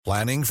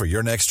Planning for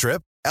your next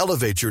trip?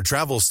 Elevate your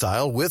travel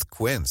style with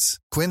Quince.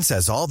 Quince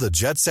has all the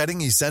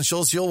jet-setting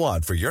essentials you'll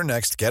want for your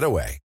next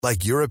getaway,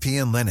 like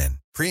European linen,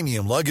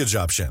 premium luggage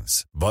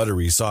options,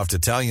 buttery soft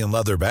Italian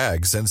leather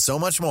bags, and so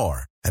much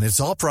more. And it's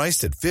all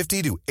priced at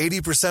 50 to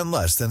 80%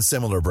 less than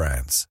similar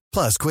brands.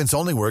 Plus, Quince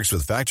only works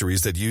with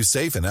factories that use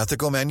safe and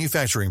ethical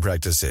manufacturing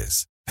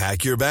practices.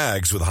 Pack your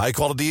bags with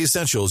high-quality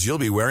essentials you'll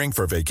be wearing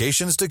for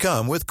vacations to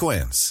come with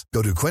Quince.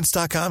 Go to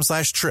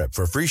quince.com/trip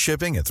for free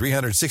shipping and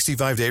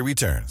 365-day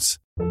returns.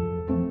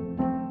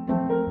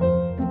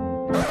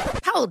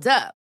 Hold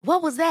up.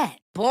 What was that?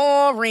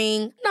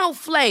 Boring. No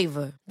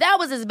flavor. That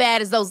was as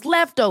bad as those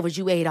leftovers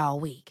you ate all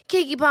week.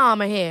 Keke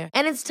Palmer here,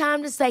 and it's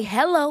time to say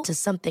hello to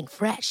something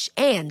fresh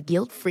and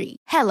guilt-free.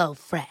 Hello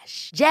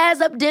Fresh.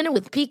 Jazz up dinner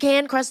with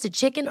pecan-crusted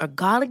chicken or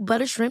garlic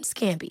butter shrimp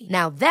scampi.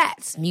 Now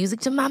that's music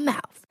to my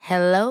mouth.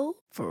 Hello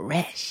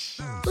Fresh.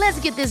 Let's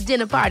get this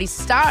dinner party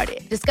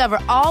started. Discover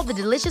all the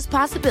delicious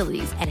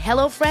possibilities at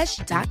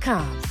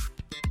hellofresh.com.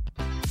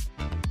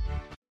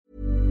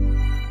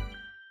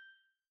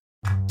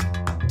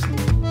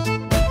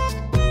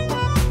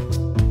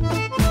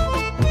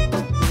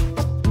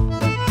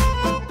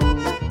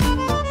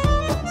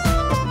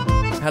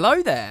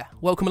 Hello there,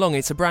 welcome along.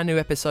 It's a brand new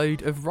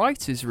episode of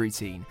Writer's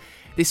Routine.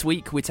 This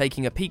week we're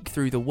taking a peek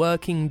through the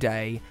working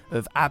day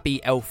of Abby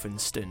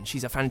Elphinstone.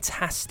 She's a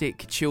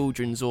fantastic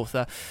children's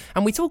author,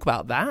 and we talk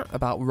about that,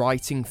 about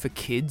writing for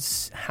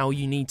kids, how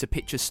you need to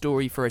pitch a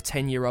story for a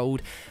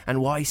 10-year-old,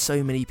 and why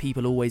so many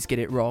people always get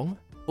it wrong.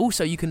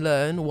 Also, you can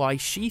learn why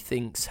she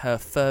thinks her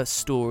first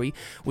story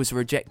was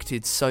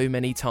rejected so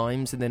many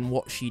times and then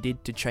what she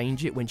did to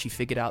change it when she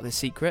figured out the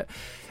secret.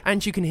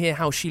 And you can hear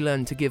how she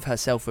learned to give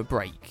herself a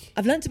break.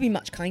 I've learned to be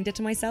much kinder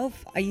to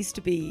myself. I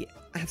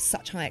have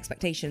such high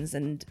expectations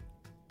and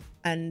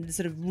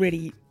sort of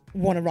really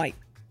want to write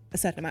a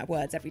certain amount of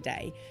words every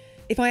day.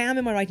 If I am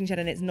in my writing shed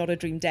and it's not a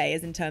dream day,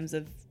 as in terms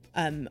of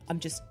I'm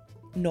just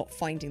not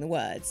finding the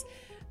words,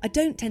 I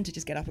don't tend to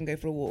just get up and go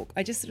for a walk.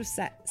 I just sort of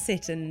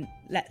sit and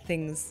let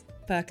things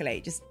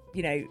percolate, just,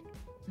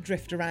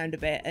 drift around a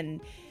bit.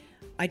 And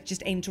I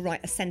just aim to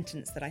write a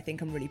sentence that I think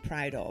I'm really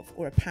proud of,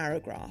 or a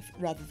paragraph,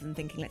 rather than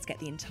thinking, let's get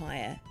the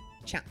entire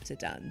chapter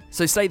done.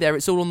 So stay there,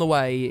 it's all on the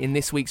way in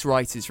this week's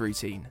Writer's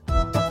Routine.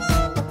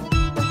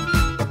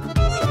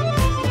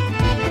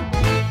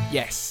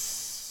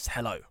 Yes,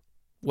 hello.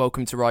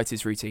 Welcome to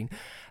Writer's Routine.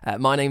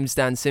 My name's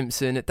Dan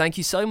Simpson. Thank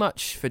you so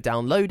much for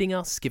downloading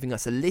us, giving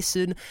us a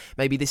listen.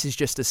 Maybe this is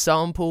just a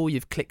sample,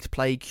 you've clicked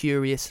play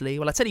curiously.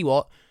 Well, I tell you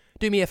what,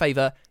 do me a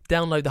favour,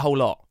 download the whole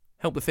lot.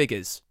 Help the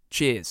figures.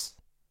 Cheers.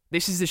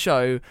 This is the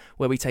show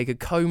where we take a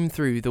comb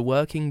through the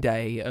working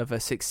day of a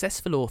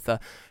successful author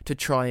to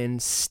try and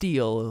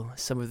steal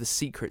some of the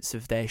secrets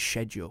of their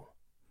schedule.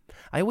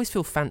 I always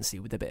feel fancy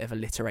with a bit of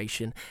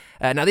alliteration.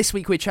 Now, this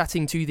week we're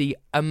chatting to the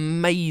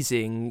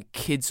amazing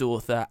kids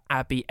author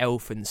Abby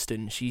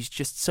Elphinstone. She's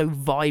just so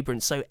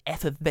vibrant, so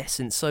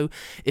effervescent, so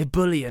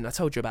ebullient. I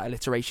told you about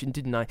alliteration,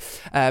 didn't I?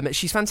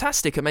 She's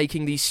fantastic at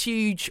making these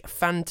huge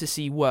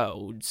fantasy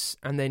worlds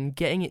and then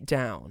getting it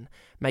down,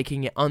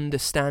 making it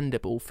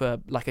understandable for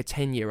like a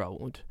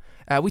 10-year-old.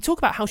 We talk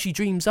about how she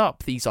dreams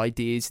up these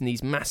ideas and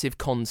these massive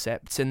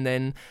concepts and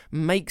then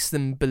makes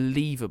them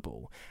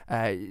believable.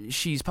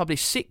 She's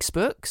published 6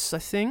 books, I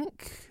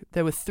think.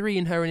 There were 3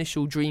 in her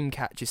initial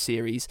Dreamcatcher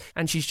series,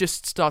 and she's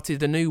just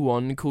started a new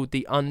one called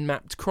The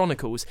Unmapped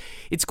Chronicles.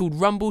 It's called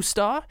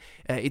Rumblestar.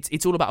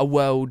 It's all about a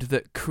world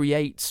that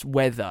creates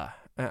weather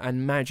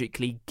and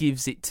magically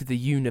gives it to the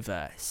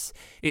universe.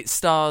 It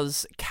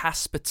stars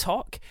Casper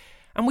Tock.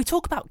 And we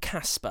talk about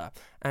Casper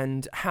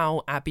and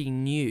how Abby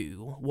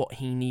knew what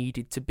he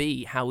needed to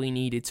be, how he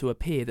needed to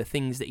appear, the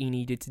things that he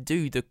needed to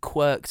do, the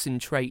quirks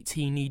and traits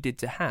he needed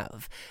to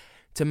have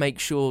to make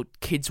sure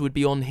kids would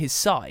be on his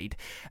side.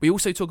 We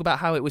also talk about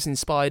how it was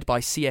inspired by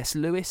C.S.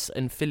 Lewis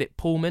and Philip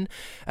Pullman.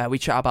 We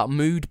chat about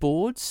mood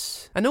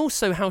boards and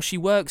also how she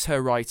works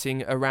her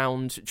writing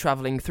around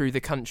travelling through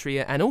the country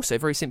and also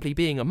very simply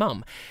being a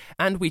mum.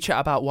 And we chat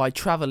about why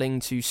travelling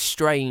to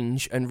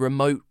strange and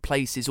remote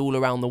places all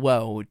around the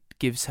world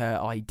gives her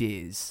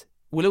ideas.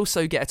 We'll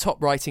also get a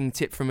top writing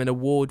tip from an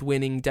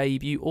award-winning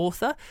debut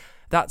author.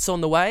 That's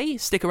on the way.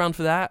 Stick around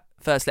for that.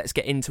 First, let's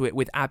get into it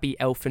with Abby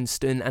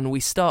Elphinstone, and we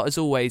start, as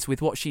always,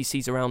 with what she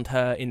sees around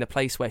her in the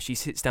place where she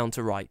sits down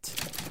to write.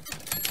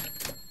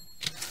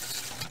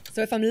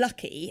 So if I'm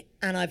lucky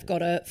and I've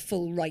got a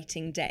full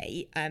writing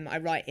day, I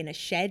write in a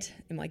shed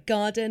in my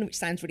garden, which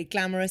sounds really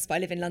glamorous, but I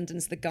live in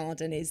London, so the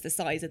garden is the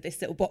size of this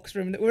little box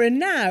room that we're in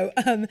now.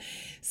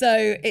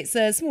 So it's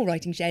a small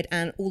writing shed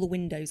and all the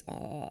windows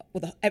are,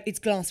 it's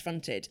glass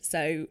fronted.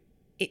 So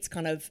it's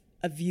kind of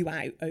a view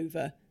out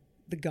over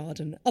the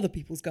garden, other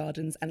people's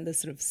gardens, and the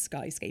sort of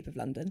skyscape of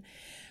London.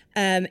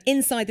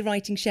 Inside the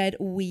writing shed,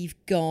 we've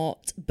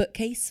got a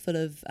bookcase full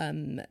of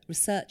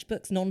research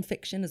books,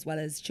 non-fiction, as well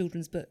as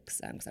children's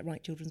books, because I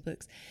write children's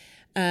books.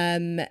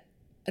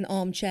 an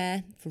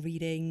armchair for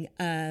reading,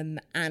 and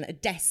a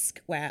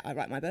desk where I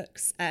write my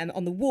books.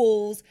 On the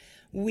walls,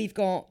 we've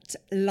got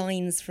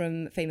lines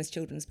from famous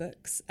children's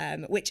books,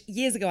 which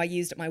years ago I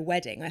used at my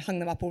wedding. I hung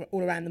them up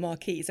all around the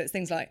marquee. So it's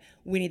things like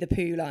Winnie the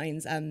Pooh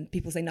lines.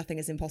 People say nothing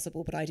is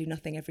impossible, but I do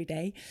nothing every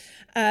day.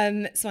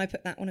 So I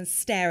put that on and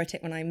stare at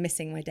it when I'm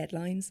missing my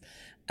deadlines.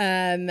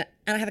 And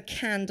I have a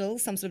candle,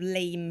 some sort of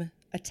lame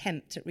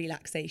attempt at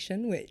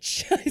relaxation,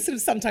 which I sort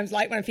of sometimes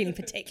like when I'm feeling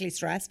particularly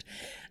stressed.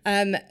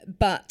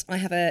 But I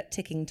have a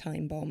ticking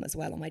time bomb as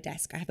well on my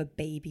desk. I have a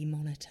baby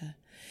monitor.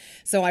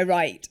 So I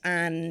write,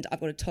 and I've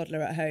got a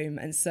toddler at home,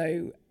 and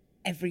so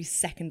every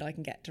second I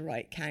can get to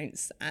write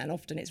counts, and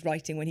often it's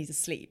writing when he's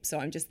asleep. So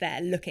I'm just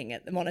there looking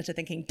at the monitor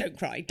thinking, don't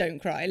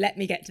cry, let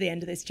me get to the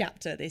end of this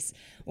chapter, this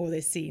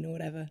scene or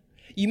whatever.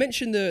 You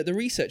mentioned the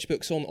research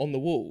books on the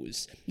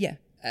walls. Yeah.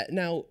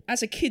 Now,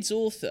 as a kids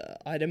author,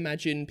 I'd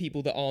imagine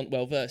people that aren't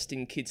well versed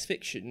in kids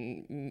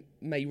fiction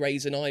may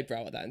raise an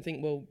eyebrow at that and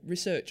think, well,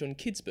 research on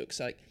kids books,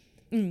 like,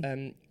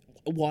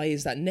 why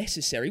is that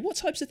necessary? What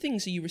types of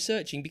things are you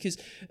researching? Because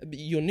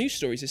your news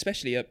stories,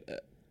 especially, are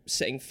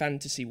setting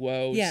fantasy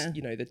worlds. Yeah.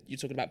 You know, that you're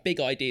talking about big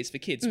ideas for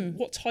kids.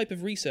 What type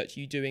of research are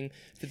you doing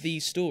for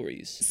these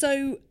stories?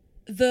 So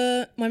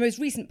my most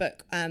recent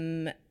book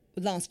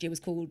last year was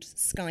called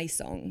Sky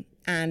Song,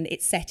 and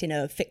it's set in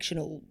a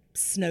fictional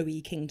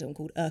snowy kingdom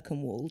called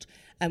Erkenwald,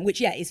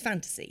 which is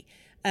fantasy,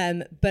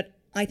 but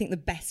I think the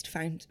best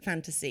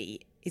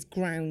fantasy is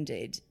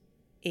grounded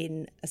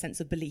in a sense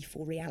of belief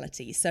or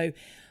reality. So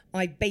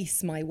I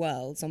base my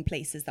worlds on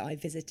places that I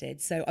visited.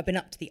 So I've been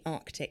up to the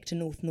Arctic, to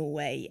North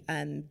Norway,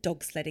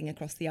 dog sledding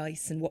across the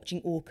ice and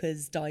watching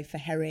orcas dive for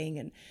herring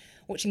and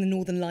watching the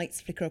northern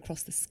lights flicker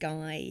across the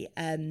sky.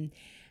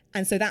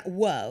 And so that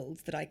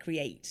world that I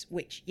create,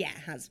 which,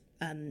 has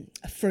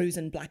a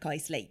frozen black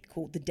ice lake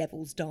called the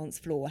Devil's Dance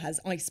Floor,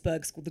 has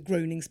icebergs called the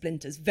Groaning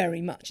Splinters,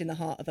 very much in the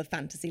heart of a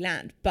fantasy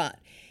land. But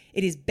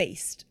it is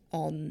based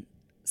on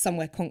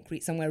somewhere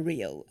concrete, somewhere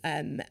real.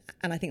 And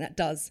I think that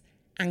does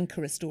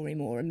anchor a story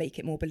more and make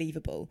it more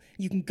believable.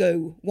 You can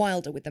go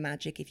wilder with the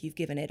magic if you've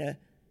given it a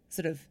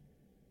sort of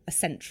a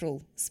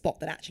central spot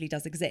that actually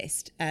does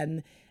exist.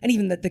 And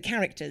even the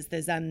characters,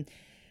 there's an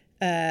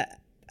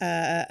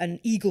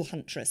eagle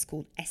huntress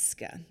called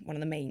Eska, one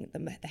of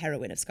the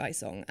heroine of Sky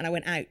Song. And I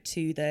went out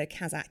to the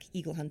Kazakh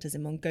eagle hunters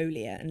in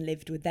Mongolia and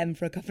lived with them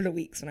for a couple of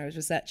weeks when I was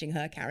researching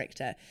her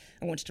character.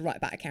 I wanted to write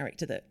about a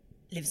character that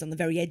lives on the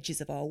very edges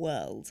of our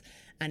world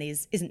and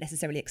isn't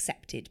necessarily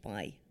accepted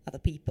by other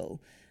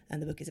people.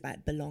 And the book is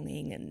about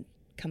belonging and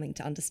coming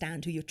to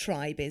understand who your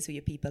tribe is, who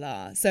your people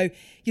are. So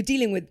you're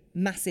dealing with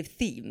massive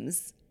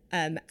themes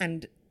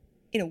and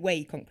in a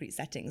way concrete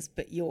settings,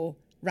 but you're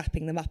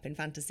wrapping them up in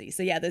fantasy.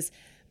 So there's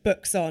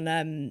books on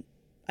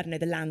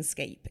the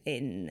landscape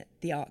in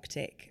the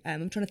Arctic.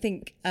 I'm trying to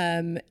think.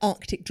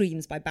 Arctic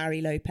Dreams by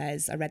Barry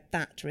Lopez. I read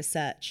that to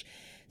research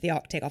the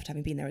Arctic after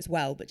having been there as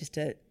well, but just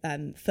to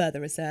further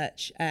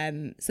research.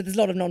 So there's a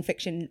lot of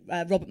non-fiction.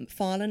 Robert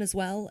Macfarlane as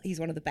well. He's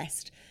one of the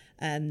best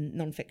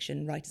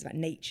non-fiction writers about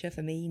nature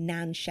for me.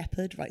 Nan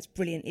Shepherd writes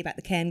brilliantly about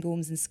the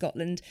Cairngorms in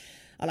Scotland.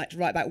 I like to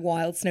write about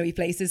wild, snowy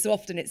places. So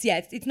often it's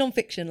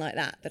non-fiction like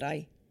that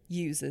I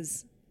use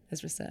as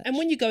research. And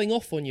when you're going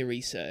off on your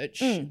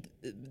research,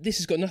 this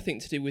has got nothing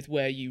to do with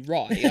where you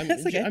write.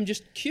 I'm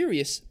just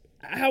curious,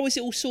 how is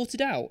it all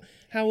sorted out?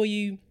 How are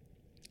you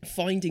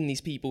finding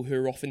these people who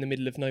are off in the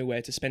middle of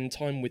nowhere to spend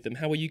time with them?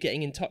 How are you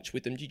getting in touch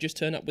with them? Do you just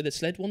turn up with a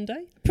sled one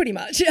day? Pretty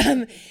much.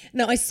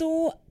 No, I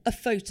saw a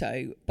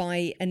photo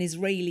by an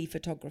Israeli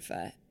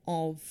photographer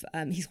of,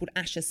 he's called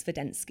Asher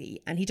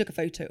Svedensky, and he took a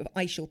photo of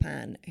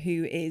Aishulpan,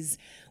 who is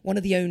one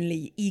of the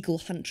only eagle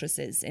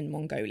huntresses in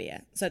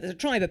Mongolia. So there's a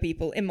tribe of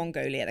people in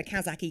Mongolia, the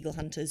Kazakh eagle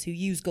hunters, who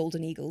use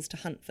golden eagles to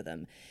hunt for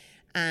them.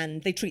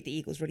 And they treat the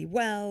eagles really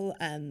well.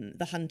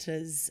 The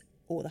hunters,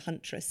 or the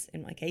huntress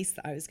in my case,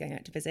 that I was going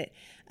out to visit,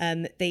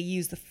 they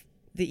use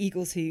the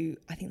eagles who,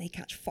 I think they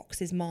catch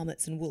foxes,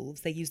 marmots and wolves.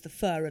 They use the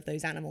fur of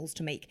those animals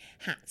to make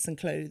hats and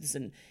clothes,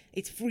 and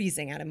it's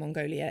freezing out in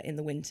Mongolia in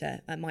the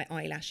winter. My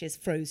eyelashes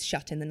froze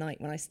shut in the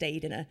night when I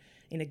stayed in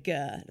a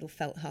gur, little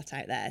felt hut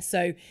out there.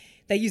 So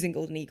they're using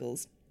golden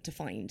eagles to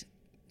find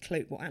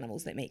what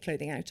animals they make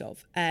clothing out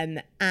of.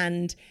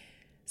 And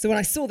so when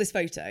I saw this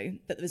photo,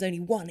 that there was only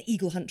one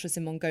eagle huntress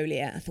in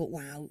Mongolia, I thought,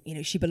 wow,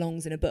 she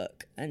belongs in a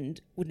book, and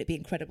wouldn't it be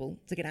incredible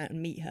to get out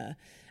and meet her?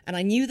 And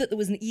I knew that there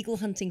was an eagle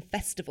hunting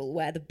festival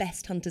where the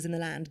best hunters in the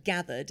land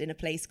gathered in a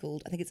place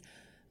called, I think is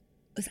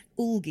that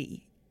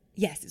Ulgi?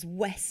 Yes, it's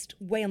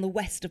way on the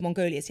west of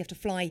Mongolia. So you have to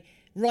fly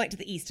right to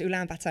the east to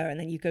Ulaanbaatar, and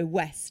then you go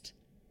west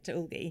to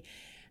Ulgi.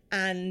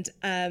 And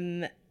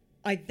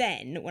I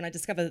then, when I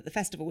discovered that the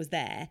festival was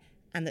there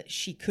and that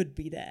she could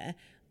be there,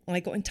 I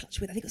got in touch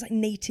with, I think it was like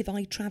Native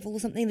Eye Travel or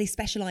something. They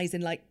specialise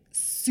in like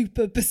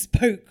super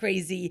bespoke,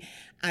 crazy,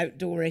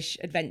 outdoorish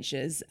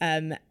adventures.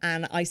 And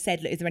I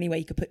said, look, is there any way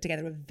you could put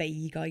together a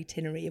vague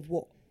itinerary of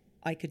what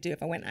I could do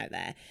if I went out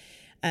there?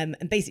 And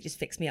basically just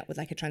fixed me up with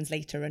like a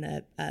translator and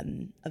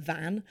a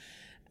van.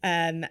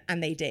 And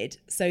they did.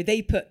 So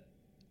they put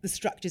the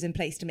structures in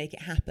place to make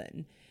it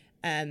happen.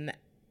 And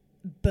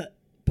but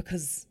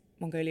because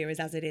Mongolia is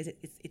as it is,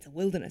 it's a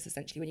wilderness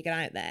essentially when you get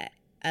out there.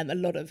 A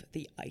lot of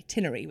the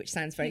itinerary, which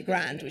sounds very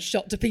grand, was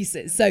shot to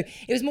pieces. So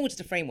it was more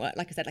just a framework,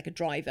 like I said, like a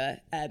driver,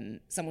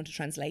 someone to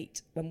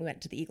translate when we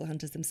went to the eagle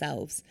hunters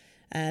themselves.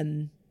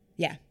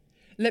 Yeah.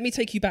 Let me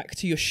take you back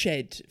to your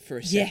shed for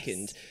a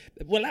second.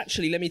 Yes. Well,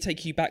 actually, let me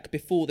take you back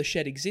before the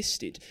shed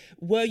existed.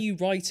 Were you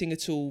writing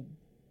at all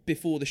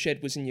before the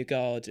shed was in your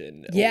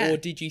garden? Yeah. Or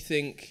did you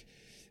think,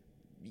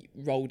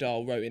 Roald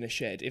Dahl wrote in a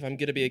shed, if I'm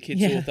going to be a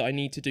kid's author, I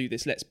need to do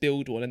this, let's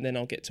build one and then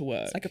I'll get to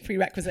work? It's like a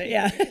prerequisite,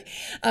 yeah.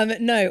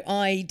 No,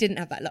 I didn't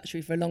have that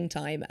luxury for a long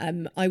time.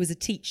 I was a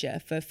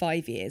teacher for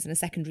 5 years in a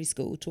secondary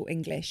school, taught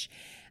English,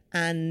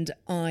 and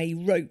I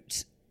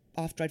wrote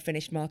after I'd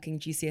finished marking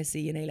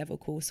GCSE and A-level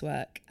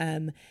coursework.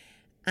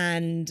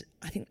 And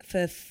I think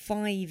for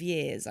 5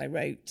 years I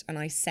wrote, and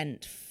I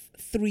sent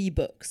 3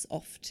 books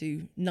off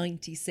to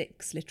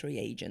 96 literary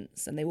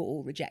agents, and they were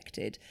all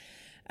rejected.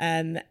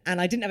 And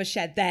I didn't have a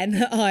shed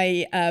then.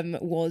 I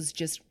was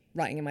just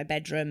writing in my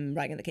bedroom,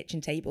 writing at the kitchen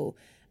table.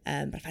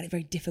 But I found it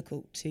very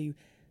difficult to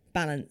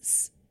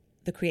balance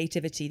the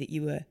creativity that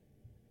you were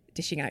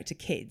dishing out to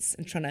kids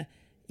and trying to,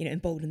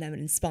 embolden them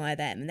and inspire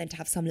them, and then to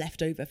have some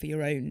left over for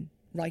your own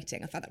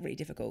writing. I found that really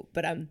difficult.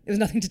 But it was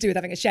nothing to do with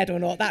having a shed or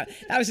not. That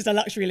was just a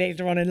luxury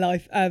later on in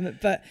life.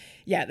 But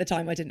yeah, at the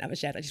time I didn't have a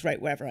shed. I just wrote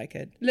wherever I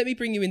could. Let me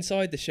bring you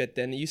inside the shed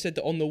then. You said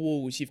that on the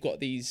walls you've got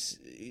these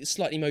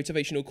slightly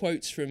motivational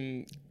quotes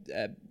from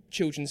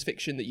children's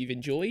fiction that you've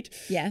enjoyed.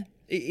 Yeah.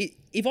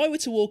 If I were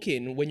to walk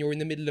in when you're in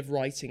the middle of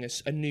writing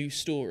a new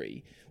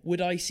story,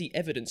 would I see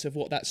evidence of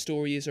what that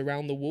story is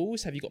around the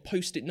walls? Have you got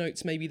post-it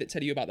notes maybe that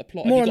tell you about the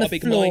plot? More Have you on got a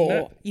big floor. mind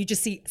map? You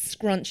just see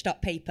scrunched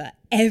up paper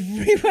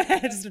everywhere.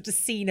 Just a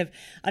scene of,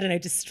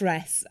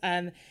 distress.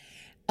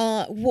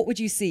 What would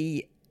you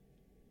see?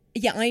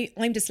 Yeah,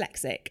 I'm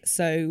dyslexic,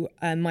 so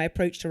my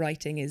approach to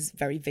writing is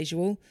very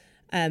visual.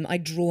 I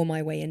draw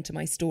my way into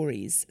my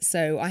stories.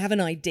 So I have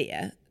an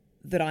idea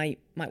that I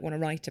might want to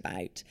write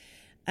about.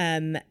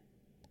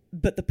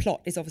 But the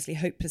plot is obviously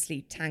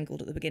hopelessly tangled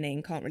at the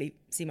beginning, can't really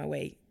see my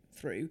way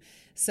through.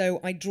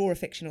 So I draw a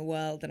fictional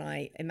world and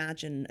I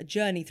imagine a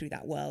journey through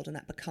that world, and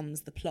that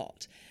becomes the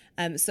plot.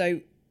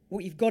 So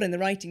what you've got in the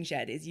writing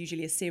shed is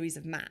usually a series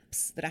of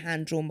maps that are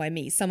hand-drawn by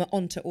me. Some are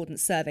onto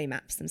Ordnance Survey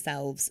maps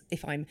themselves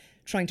if I'm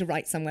trying to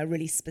write somewhere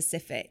really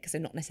specific, so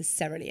not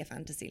necessarily a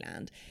fantasy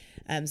land,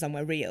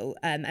 somewhere real.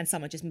 And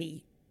some are just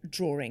me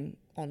drawing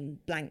on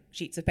blank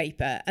sheets of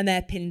paper, and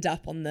they're pinned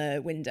up on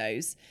the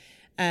windows.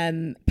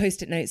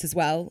 Post-it notes as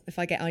well, if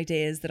I get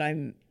ideas that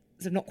I'm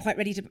sort of not quite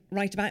ready to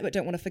write about but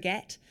don't want to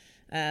forget.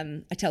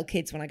 I tell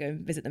kids when I go and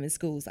visit them in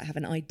schools that I have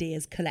an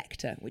ideas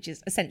collector, which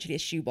is essentially a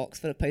shoebox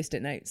full of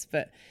post-it notes.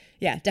 But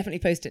yeah, definitely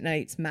post-it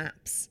notes,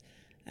 maps,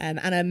 and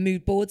a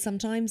mood board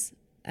sometimes.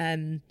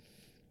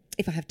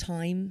 If I have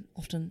time,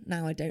 often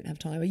now I don't have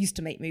time. I used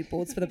to make mood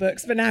boards for the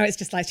books, but now it's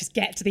just like, just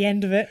get to the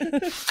end of it.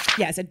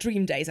 Yeah, so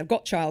dream days. I've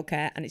got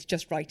childcare and it's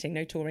just writing,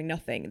 no touring,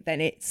 nothing. Then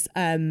it's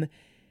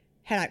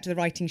head out to the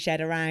writing shed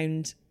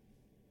around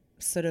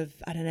sort of,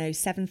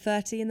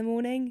 7:30 in the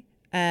morning,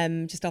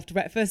 just after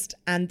breakfast.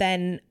 And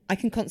then I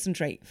can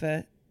concentrate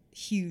for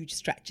huge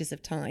stretches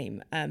of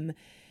time,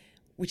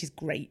 which is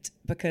great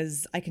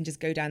because I can just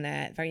go down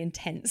there very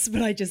intense,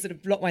 but I just sort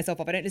of block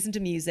myself off. I don't listen to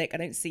music. I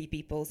don't see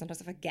people.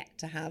 Sometimes I forget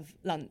to have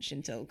lunch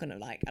until kind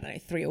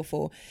of 3 or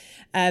 4.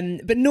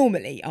 But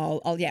normally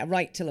I'll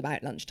write till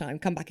about lunchtime,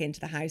 come back into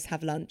the house,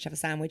 have lunch, have a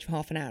sandwich for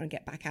half an hour and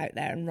get back out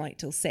there and write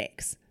till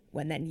 6,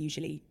 when then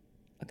usually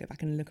I'll go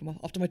back and look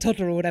after my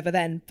toddler or whatever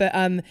then. But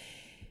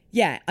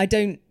I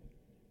don't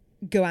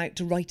go out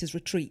to writers'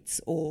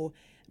 retreats or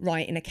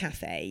write in a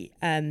cafe.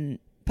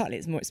 Partly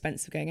it's more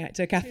expensive going out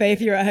to a cafe.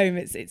 If you're at home,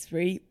 it's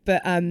free.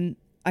 But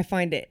I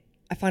find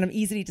I'm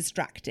easily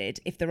distracted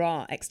if there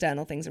are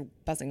external things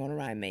buzzing on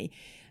around me.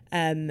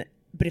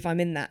 But if I'm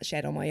in that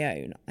shed on my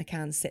own, I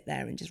can sit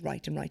there and just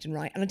write and write and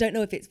write. And I don't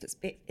know if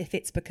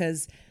it's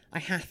because I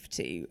have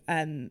to.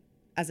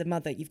 As a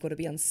mother, you've got to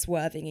be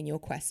unswerving in your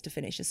quest to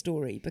finish a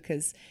story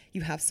because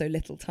you have so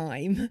little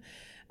time.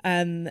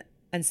 And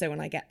so when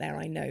I get there,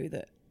 I know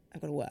that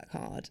I've got to work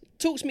hard.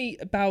 Talk to me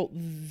about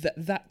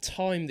that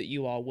time that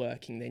you are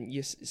working then.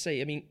 You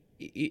say,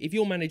 if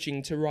you're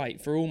managing to write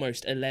for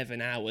almost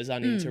 11 hours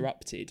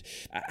uninterrupted,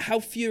 how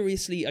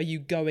furiously are you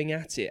going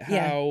at it?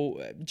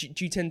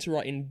 Do you tend to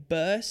write in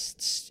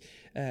bursts?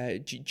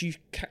 Do you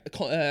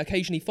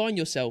occasionally find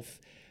yourself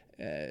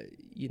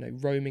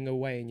roaming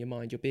away in your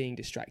mind, you're being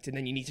distracted, and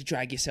then you need to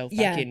drag yourself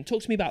back in?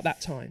 Talk to me about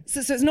that time. So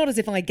it's not as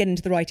if I get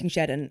into the writing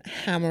shed and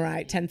hammer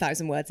out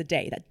 10,000 words a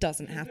day. That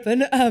doesn't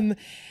happen.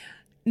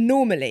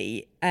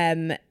 Normally,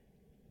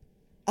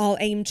 I'll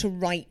aim to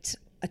write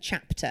a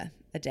chapter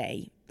a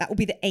day. That will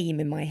be the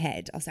aim in my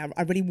head. I'll say,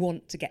 I really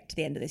want to get to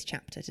the end of this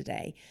chapter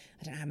today.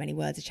 I don't know how many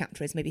words a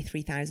chapter is, maybe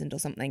 3,000 or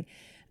something.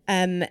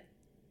 And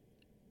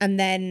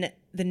then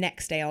the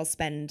next day I'll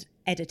spend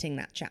editing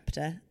that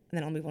chapter, and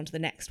then I'll move on to the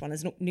next one.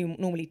 There's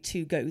normally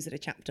 2 goes at a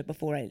chapter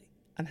before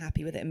I'm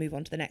happy with it and move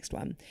on to the next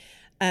one.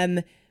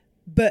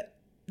 But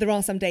there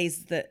are some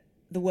days that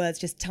the words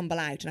just tumble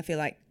out and I feel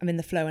like I'm in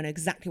the flow and know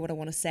exactly what I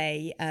want to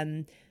say.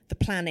 The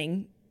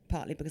planning,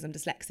 partly because I'm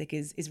dyslexic,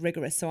 is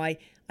rigorous. So I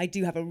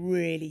do have a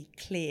really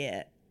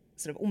clear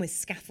sort of almost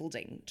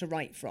scaffolding to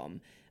write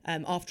from.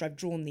 After I've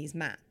drawn these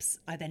maps,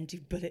 I then do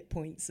bullet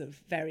points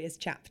of various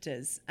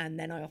chapters, and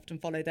then I often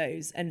follow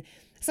those. And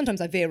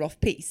sometimes I veer off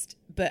piste,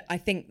 but I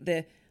think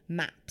the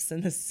maps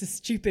and the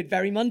stupid,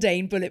 very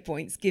mundane bullet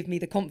points give me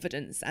the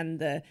confidence and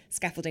the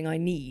scaffolding I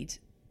need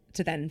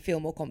to then feel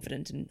more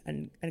confident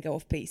and go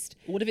off piste.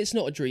 What if it's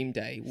not a dream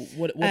day?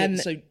 What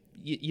so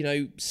you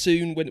know,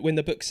 soon when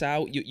the book's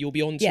out, you'll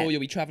be on tour, you'll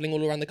be travelling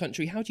all around the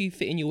country. How do you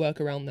fit in your work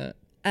around that?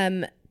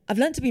 I've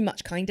learned to be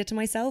much kinder to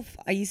myself.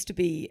 I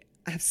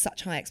have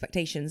such high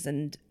expectations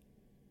and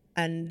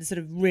sort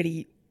of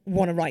really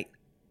want to write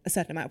a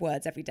certain amount of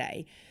words every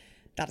day.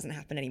 That doesn't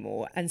happen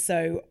anymore. And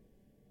so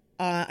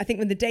I think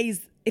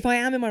if I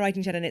am in my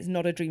writing shed and it's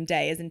not a dream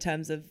day, as in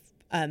terms of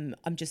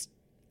I'm just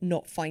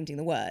not finding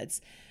the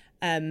words,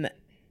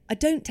 I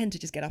don't tend to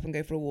just get up and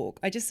go for a walk.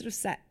 I just sort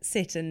of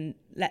sit and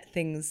let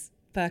things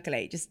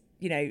percolate, just,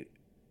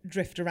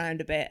 drift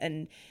around a bit.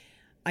 And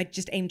I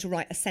just aim to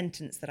write a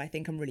sentence that I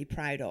think I'm really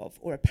proud of,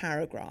 or a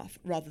paragraph,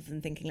 rather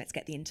than thinking, let's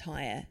get the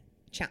entire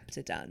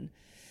chapter done.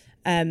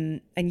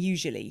 And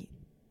usually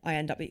I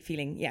end up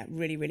feeling,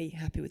 really, really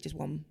happy with just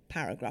one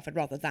paragraph. I'd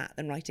rather that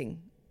than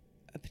writing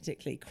a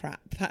particularly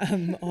crap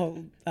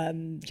whole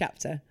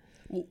chapter.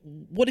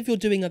 What if you're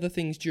doing other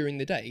things during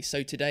the day?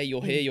 So today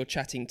you're here, you're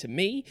chatting to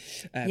me.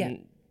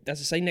 As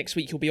I say, next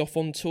week you'll be off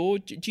on tour.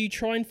 Do you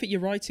try and fit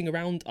your writing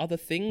around other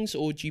things,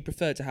 or do you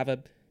prefer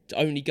to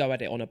only go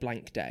at it on a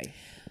blank day?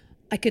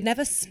 I could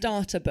never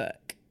start a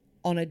book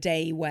on a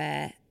day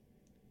where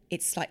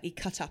it's slightly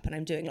cut up and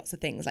I'm doing lots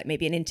of things, like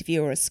maybe an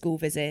interview or a school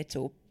visit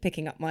or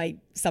picking up my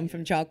son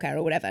from childcare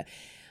or whatever.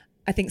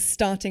 I think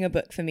starting a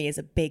book for me is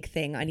a big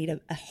thing. I need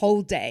a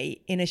whole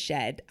day in a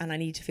shed, and I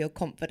need to feel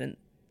confident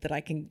that I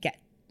can get,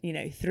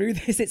 through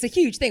this. It's a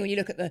huge thing when you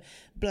look at the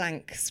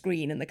blank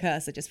screen and the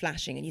cursor just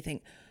flashing and you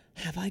think,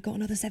 have I got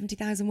another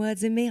 70,000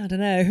 words in me? I don't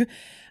know.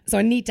 So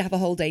I need to have a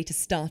whole day to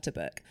start a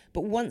book.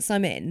 But once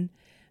I'm in,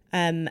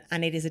 and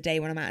it is a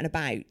day when I'm out and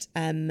about,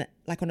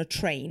 like on a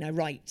train, I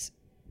write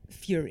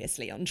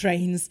furiously on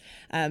trains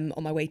on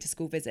my way to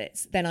school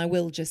visits, then I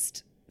will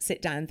just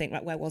sit down and think,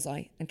 right, where was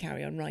I? And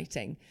carry on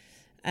writing.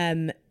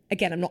 Again,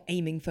 I'm not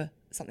aiming for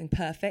something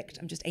perfect.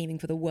 I'm just aiming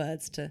for the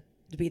words to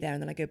be there,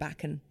 and then I go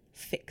back and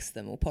fix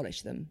them or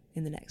polish them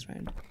in the next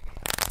round.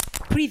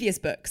 Previous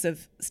books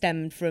have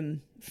stemmed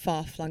from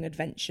far-flung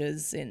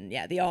adventures in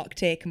the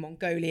Arctic,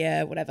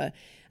 Mongolia, whatever.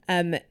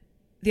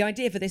 The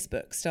idea for this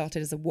book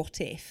started as a what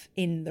if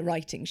in the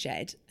writing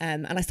shed,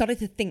 and I started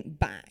to think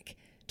back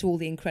to all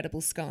the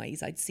incredible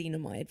skies I'd seen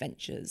on my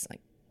adventures,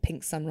 like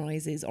pink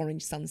sunrises,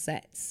 orange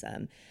sunsets,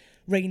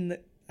 rain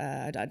that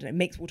I don't know,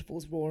 makes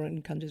waterfalls roar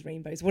and conjures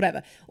rainbows,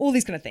 whatever, all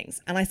these kind of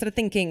things. And I started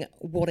thinking,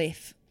 what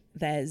if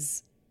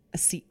there's a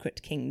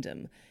secret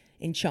kingdom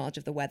in charge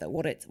of the weather?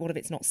 What if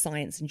it's not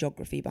science and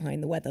geography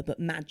behind the weather, but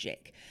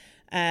magic?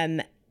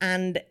 And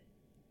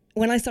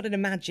when I started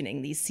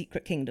imagining these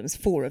secret kingdoms,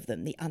 4 of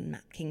them, the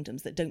unmapped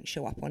kingdoms that don't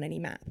show up on any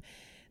map,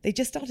 they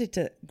just started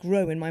to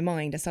grow in my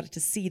mind. I started to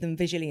see them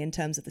visually in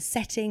terms of the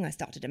setting. I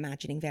started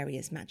imagining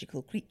various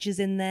magical creatures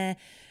in there,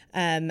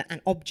 and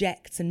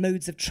objects and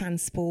modes of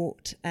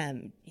transport,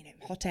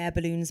 hot air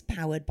balloons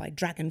powered by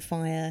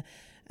dragonfire,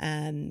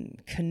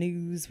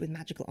 canoes with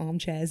magical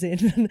armchairs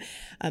in,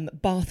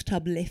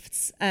 bathtub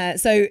lifts.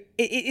 So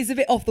it is a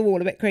bit off the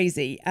wall, a bit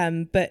crazy,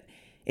 but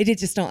it did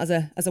just start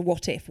as a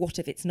what if. What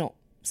if it's not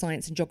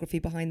science and geography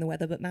behind the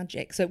weather, but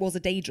magic? So it was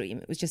a daydream.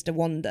 It was just a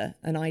wonder,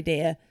 an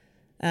idea,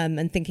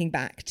 and thinking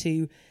back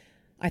to,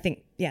 I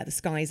think, the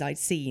skies I'd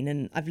seen.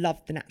 And I've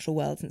loved the natural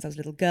world since I was a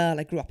little girl.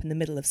 I grew up in the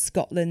middle of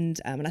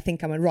Scotland, and I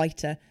think I'm a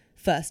writer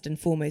first and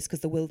foremost because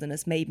the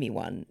wilderness made me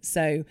one.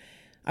 So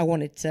I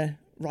wanted to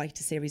write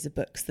a series of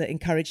books that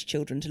encourage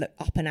children to look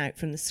up and out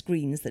from the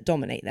screens that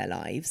dominate their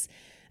lives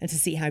and to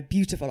see how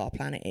beautiful our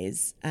planet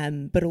is,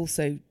 but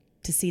also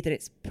to see that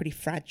it's pretty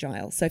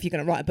fragile. So if you're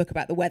going to write a book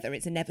about the weather,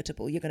 it's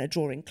inevitable. You're going to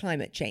draw in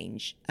climate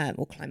change,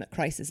 or climate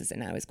crisis as it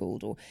now is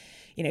called, or,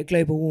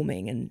 global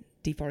warming and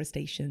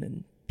deforestation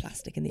and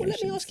plastic in the oceans.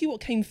 Let me ask you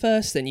what came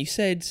first then. You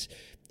said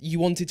you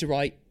wanted to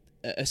write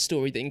a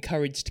story that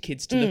encouraged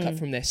kids to look up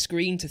from their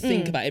screen, to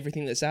think about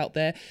everything that's out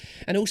there.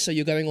 And also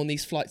you're going on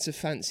these flights of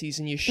fancies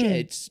in your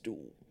sheds.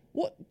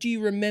 What do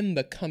you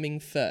remember coming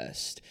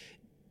first?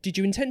 Did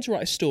you intend to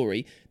write a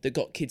story that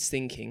got kids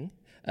thinking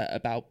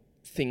about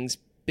things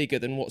bigger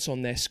than what's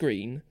on their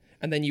screen,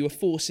 and then you were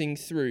forcing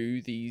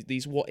through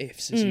these what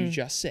ifs, as you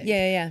just said?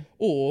 Yeah.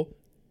 Or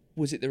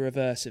was it the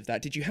reverse of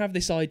that? Did you have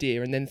this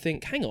idea and then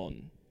think, hang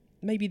on,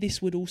 maybe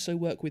this would also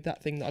work with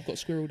that thing that I've got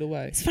squirreled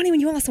away? It's funny when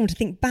you ask someone to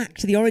think back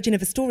to the origin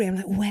of a story. I'm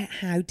like,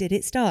 how did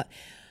it start?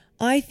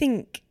 I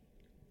think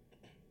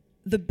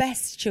the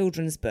best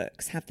children's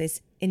books have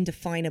this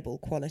indefinable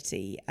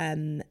quality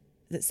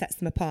that sets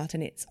them apart,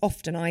 and it's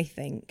often, I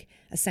think,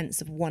 a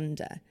sense of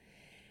wonder.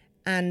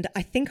 And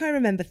I think I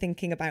remember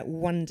thinking about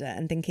wonder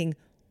and thinking,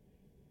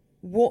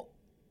 what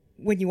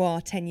when you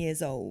are 10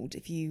 years old,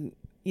 if you're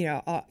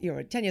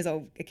a 10 years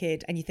old a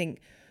kid and you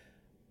think,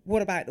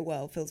 what about the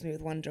world fills me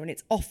with wonder? And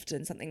it's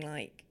often something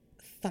like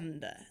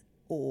thunder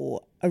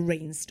or a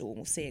rainstorm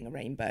or seeing a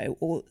rainbow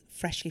or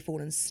freshly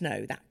fallen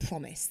snow, that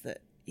promise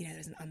that,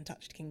 there's an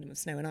untouched kingdom of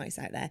snow and ice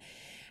out there.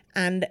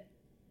 And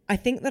I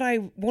think that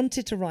I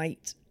wanted to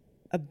write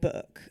a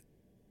book.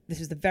 This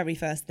was the very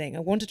first thing. I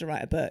wanted to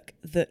write a book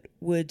that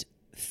would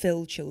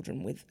fill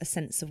children with a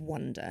sense of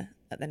wonder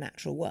at the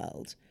natural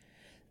world.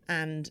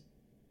 And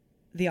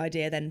the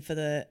idea then for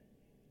the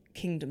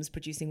kingdoms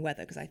producing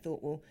weather, because I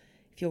thought, well,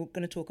 if you're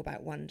going to talk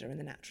about wonder in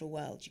the natural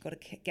world, you've got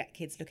to get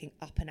kids looking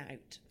up and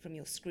out from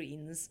your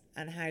screens.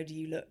 And how do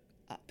you look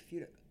up? If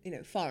you look,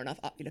 far enough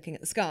up, you're looking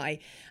at the sky.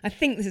 I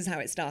think this is how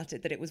it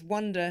started, that it was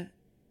wonder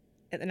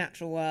at the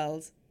natural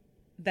world,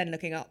 then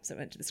looking up, so it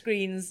went to the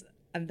screens,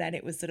 and then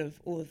it was sort of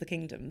all of the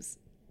kingdoms.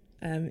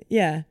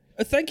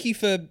 Thank you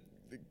for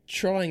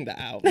trying that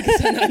out,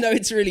 because I know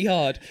it's really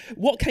hard.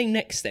 What came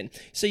next then?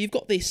 So you've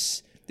got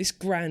this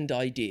grand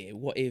idea.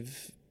 What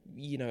if,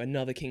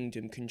 another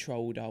kingdom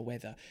controlled our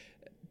weather?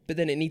 But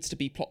then it needs to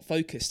be plot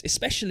focused,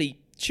 especially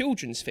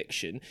children's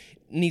fiction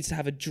needs to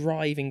have a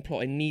driving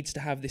plot and needs to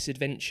have this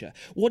adventure.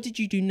 What did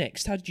you do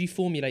next? How did you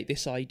formulate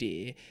this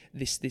idea,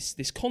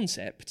 this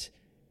concept,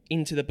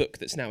 into the book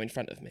that's now in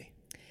front of me?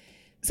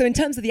 So in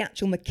terms of the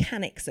actual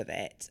mechanics of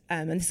it,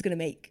 and this is going to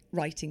make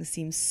writing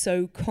seem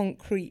so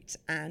concrete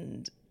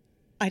and,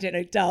 I don't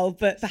know, dull,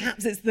 but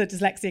perhaps it's the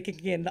dyslexia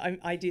kicking in that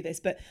I do this,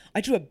 but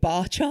I drew a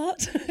bar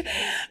chart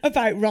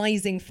about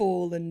rising,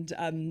 fall, and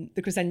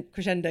the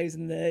crescendos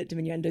and the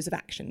diminuendos of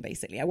action,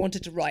 basically. I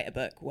wanted to write a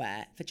book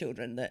where, for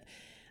children, that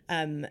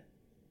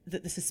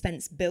the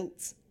suspense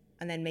built,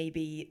 and then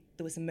maybe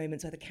there were some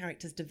moments where the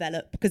characters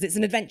develop, because it's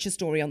an adventure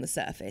story on the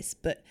surface,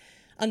 but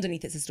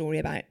underneath it's a story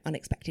about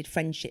unexpected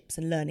friendships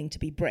and learning to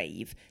be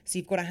brave. So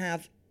you've got to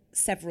have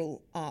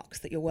several arcs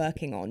that you're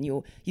working on.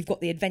 You've got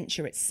the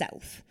adventure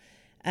itself.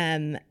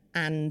 And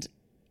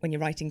when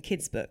you're writing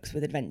kids' books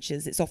with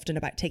adventures, it's often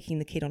about taking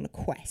the kid on a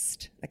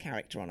quest, the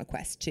character on a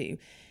quest too,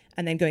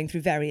 and then going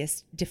through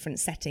various different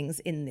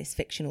settings in this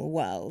fictional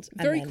world.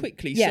 Very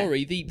quickly,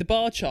 sorry, the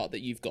bar chart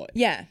that you've got.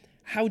 Yeah.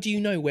 How do you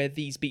know where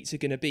these beats are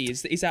going to be?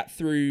 Is that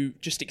through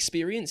just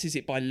experience? Is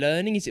it by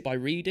learning? Is it by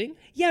reading?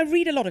 Yeah, I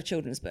read a lot of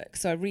children's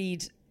books. So I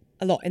read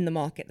a lot in the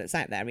market that's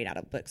out there. I read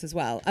adult books as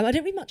well. I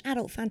don't read much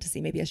adult fantasy.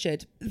 Maybe I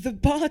should. The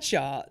bar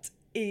chart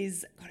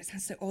is, God, it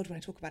sounds so odd when I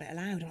talk about it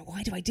aloud. I'm like,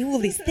 why do I do all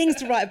these things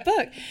to write a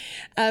book?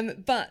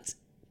 But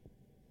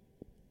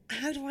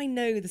how do I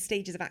know the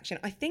stages of action?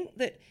 I think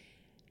that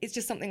it's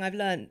just something I've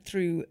learned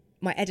through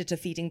my editor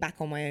feeding back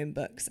on my own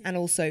books and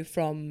also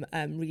from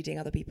reading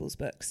other people's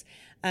books.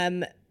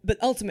 But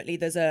ultimately,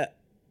 there's a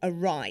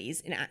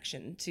rise in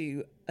action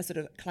to a sort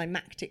of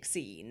climactic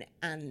scene.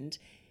 And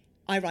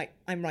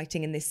I'm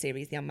writing in this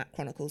series, the Unmapped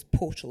Chronicles,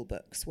 portal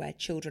books, where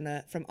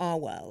children from our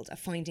world are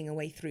finding a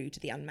way through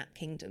to the unmapped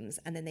kingdoms,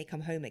 and then they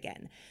come home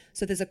again.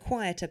 So there's a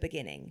quieter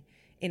beginning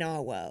in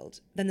our world.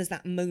 Then there's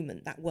that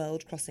moment, that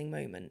world-crossing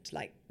moment,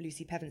 like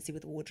Lucy Pevensey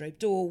with The Wardrobe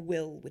Door,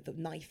 Will with the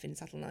knife in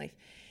Subtle Knife,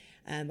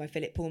 by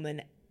Philip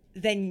Pullman.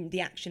 Then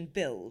the action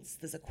builds.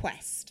 There's a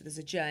quest. There's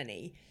a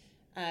journey.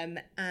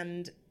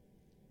 And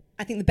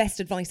I think the best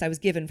advice I was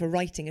given for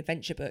writing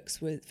adventure books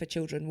for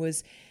children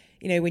was,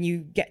 when you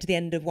get to the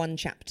end of one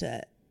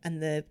chapter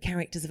and the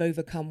characters have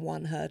overcome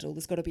one hurdle,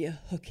 there's got to be a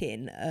hook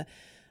in,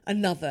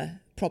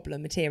 another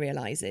problem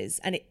materialises.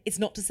 And it's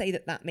not to say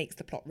that makes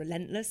the plot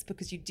relentless,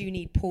 because you do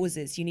need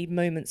pauses. You need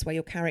moments where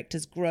your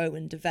characters grow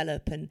and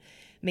develop, and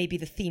maybe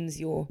the themes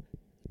you're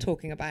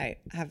talking about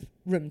have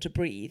room to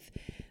breathe.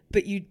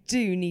 But you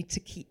do need to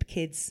keep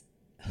kids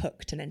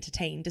hooked and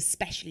entertained,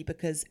 especially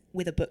because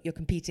with a book you're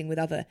competing with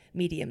other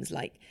mediums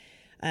like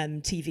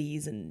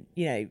TVs and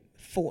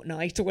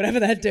Fortnite or whatever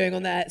they're doing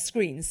on their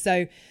screens.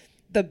 So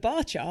the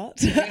bar chart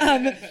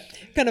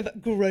kind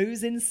of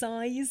grows in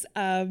size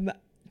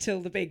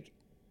till the big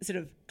sort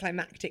of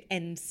climactic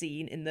end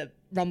scene in the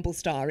Rumble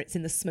Star. It's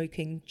in the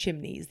smoking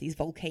chimneys, these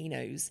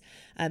volcanoes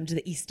to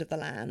the east of the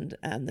land.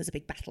 There's a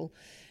big battle.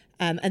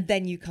 And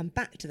then you come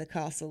back to the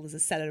castle, there's a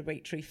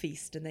celebratory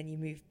feast, and then you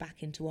move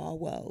back into our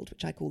world,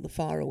 which I call the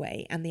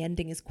faraway, and the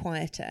ending is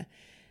quieter.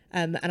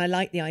 And I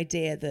like the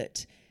idea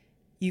that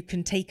you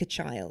can take a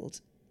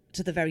child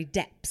to the very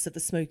depths of the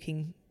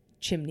smoking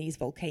chimneys,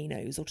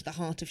 volcanoes, or to the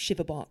heart of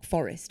Shiverbark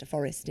Forest, a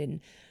forest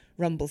in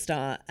Rumble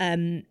Star.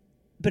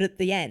 But at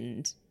the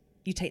end,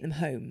 you take them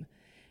home.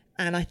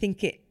 And I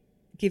think it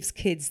gives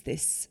kids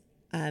this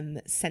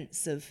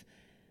sense of,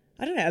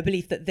 a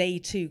belief that they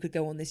too could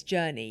go on this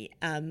journey,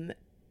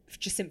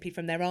 just simply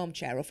from their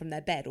armchair or from their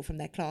bed or from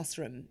their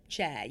classroom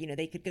chair.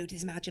 They could go to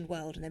this imagined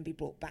world and then be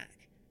brought back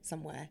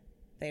somewhere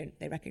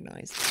they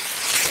recognise.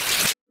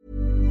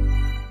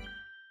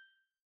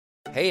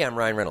 Hey, I'm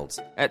Ryan Reynolds.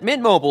 At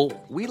Mint Mobile,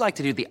 we like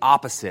to do the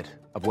opposite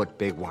of what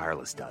Big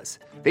Wireless does.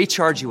 They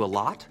charge you a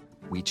lot,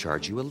 we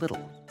charge you a little.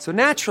 So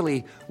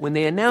naturally, when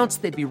they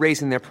announced they'd be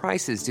raising their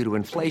prices due to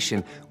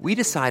inflation, we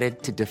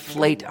decided to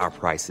deflate our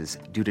prices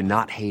due to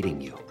not hating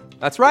you.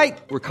 That's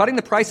right. We're cutting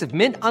the price of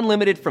Mint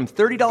Unlimited from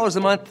 $30 a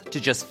month to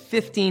just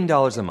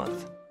 $15 a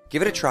month.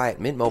 Give it a try at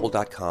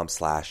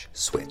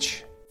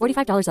mintmobile.com/switch.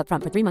 $45 up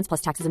front for 3 months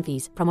plus taxes and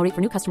fees. Promo rate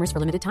for new customers for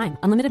limited time.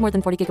 Unlimited more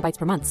than 40 gigabytes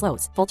per month.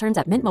 Slows full terms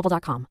at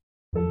mintmobile.com.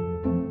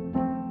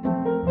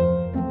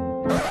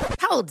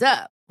 Hold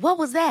up. What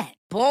was that?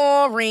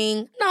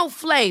 Boring. No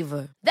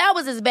flavor. That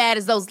was as bad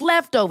as those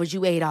leftovers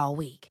you ate all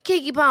week.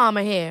 Keke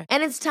Palmer here,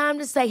 and it's time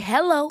to say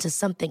hello to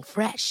something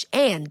fresh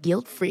and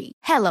guilt-free.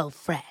 Hello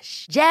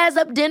Fresh. Jazz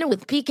up dinner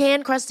with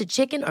pecan-crusted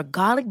chicken or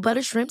garlic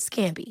butter shrimp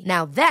scampi.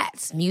 Now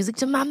that's music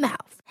to my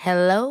mouth.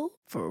 Hello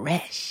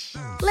Fresh.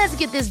 Let's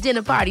get this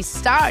dinner party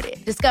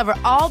started. Discover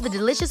all the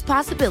delicious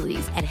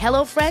possibilities at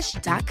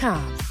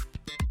hellofresh.com.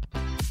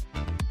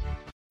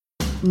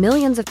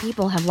 Millions of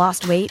people have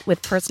lost weight with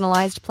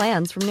personalized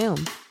plans from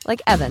Noom.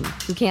 Like Evan,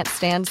 who can't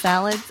stand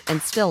salads and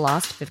still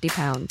lost 50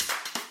 pounds.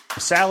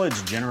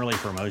 Salads generally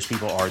for most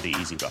people are the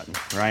easy button,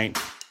 right?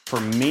 For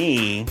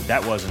me,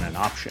 that wasn't an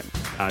option.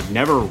 I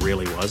never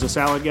really was a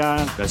salad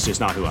guy. That's just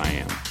not who I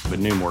am. But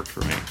Noom worked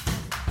for me.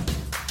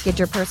 Get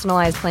your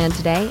personalized plan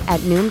today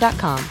at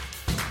Noom.com.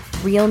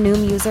 Real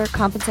Noom user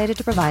compensated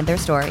to provide their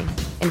story.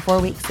 In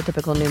 4 weeks, the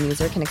typical Noom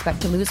user can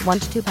expect to lose 1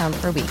 to 2 pounds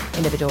per week.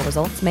 Individual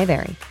results may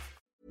vary.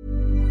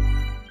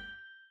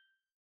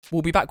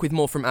 We'll be back with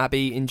more from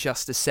Abby in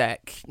just a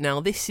sec. Now,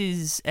 this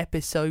is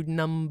episode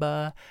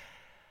number,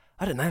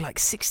 I don't know, like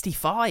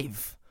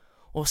 65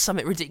 or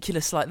something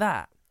ridiculous like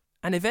that.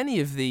 And if any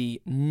of the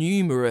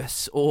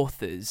numerous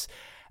authors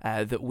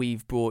that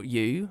we've brought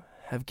you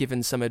have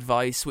given some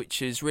advice which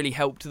has really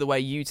helped the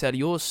way you tell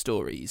your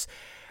stories,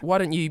 why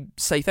don't you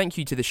say thank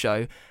you to the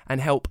show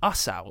and help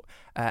us out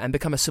and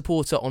become a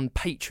supporter on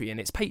Patreon.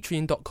 It's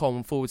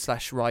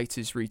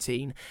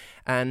patreon.com/writersroutine.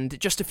 And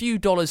just a few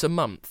dollars a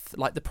month,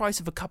 like the price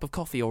of a cup of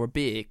coffee or a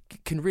beer,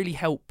 can really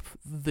help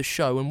the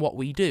show and what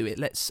we do. It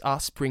lets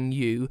us bring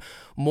you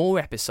more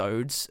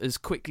episodes as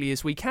quickly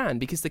as we can,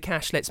 because the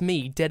cash lets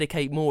me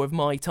dedicate more of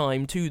my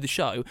time to the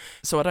show,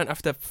 so I don't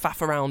have to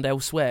faff around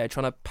elsewhere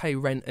trying to pay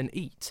rent and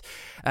eat.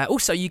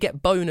 Also, you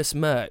get bonus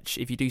merch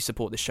if you do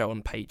support the show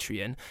on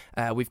Patreon.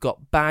 We've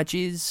got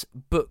badges,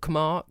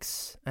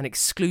 bookmarks, and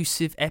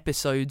exclusive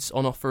episodes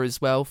on offer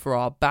as well for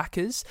our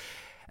backers.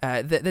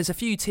 There's a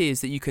few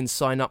tiers that you can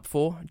sign up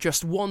for.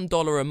 Just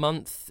 $1 a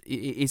month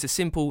is a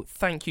simple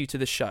thank you to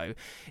the show.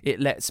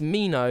 It lets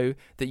me know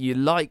that you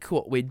like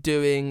what we're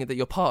doing, that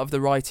you're part of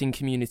the writing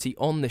community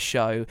on the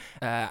show,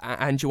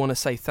 and you want to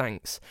say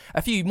thanks.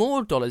 A few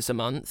more dollars a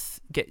month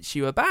gets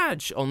you a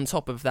badge on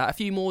top of that. A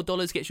few more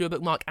dollars gets you a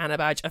bookmark and a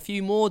badge. A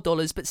few more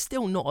dollars, but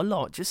still not a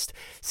lot, just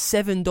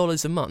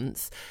 $7 a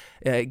month.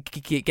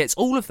 It gets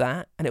all of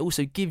that, and it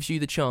also gives you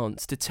the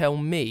chance to tell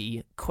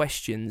me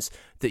questions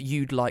that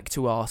you'd like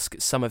to ask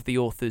some of the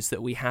authors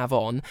that we have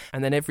on,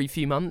 and then every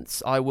few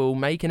months I will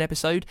make an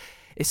episode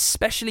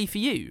especially for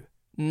you.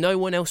 No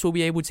one else will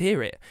be able to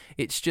hear it.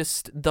 It's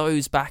just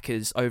those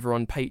backers over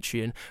on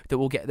Patreon that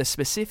will get the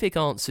specific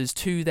answers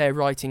to their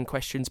writing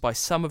questions by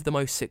some of the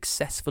most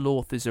successful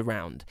authors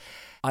around.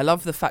 I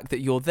love the fact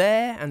that you're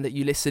there and that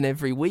you listen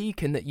every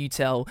week, and that you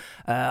tell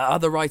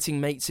other writing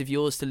mates of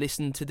yours to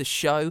listen to the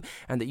show,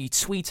 and that you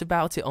tweet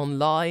about it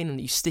online, and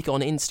that you stick it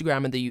on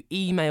Instagram, and that you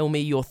email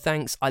me your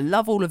thanks. I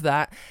love all of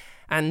that.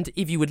 And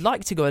if you would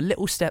like to go a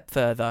little step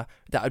further,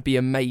 that would be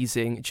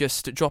amazing.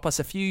 Just drop us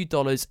a few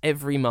dollars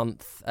every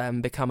month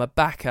and become a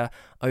backer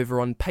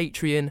over on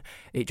Patreon.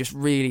 It just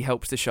really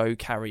helps the show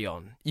carry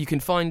on. You can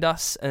find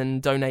us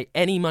and donate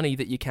any money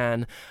that you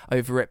can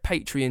over at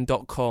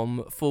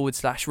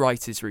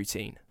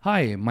patreon.com/writersroutine.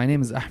 Hi, my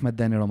name is Ahmed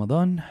Dani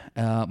Ramadan.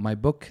 My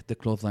book, The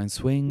Clothesline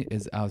Swing,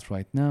 is out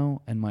right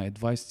now. And my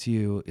advice to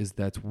you is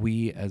that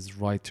we as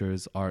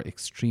writers are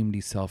extremely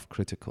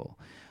self-critical.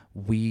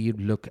 We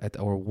look at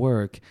our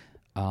work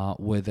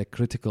with a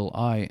critical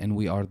eye, and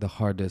we are the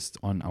hardest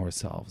on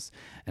ourselves.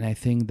 And I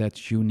think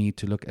that you need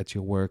to look at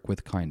your work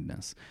with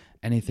kindness.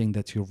 Anything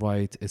that you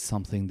write is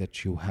something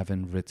that you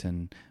haven't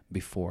written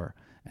before.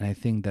 And I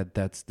think that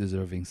that's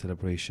deserving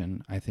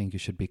celebration. I think you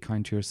should be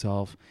kind to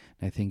yourself.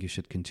 I think you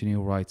should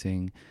continue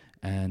writing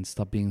and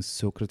stop being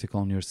so critical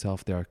on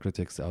yourself. There are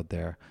critics out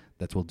there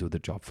that will do the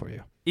job for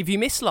you. If you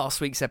missed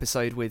last week's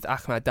episode with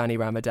Ahmed Dani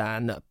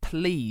Ramadan,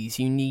 please,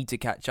 you need to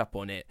catch up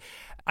on it.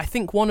 I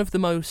think one of the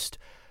most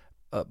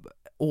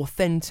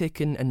authentic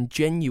and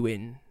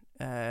genuine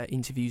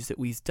interviews that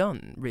we've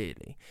done,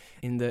 really,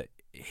 in that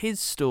his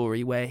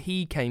story, where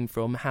he came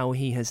from, how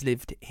he has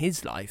lived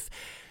his life,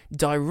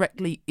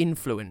 directly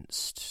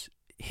influenced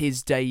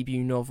his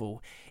debut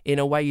novel in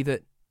a way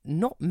that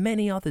not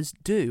many others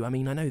do. I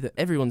mean, I know that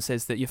everyone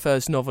says that your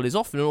first novel is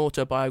often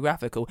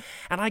autobiographical,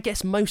 and I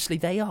guess mostly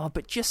they are,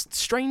 but just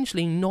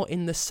strangely not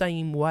in the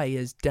same way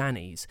as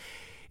Dani's.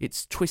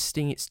 It's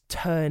twisting, it's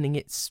turning,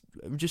 it's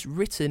just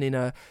written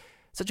in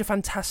such a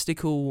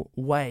fantastical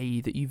way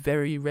that you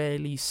very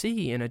rarely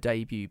see in a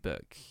debut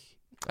book.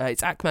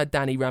 It's Ahmad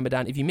Dani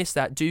Ramadan. If you missed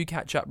that, do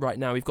catch up right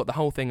now. We've got the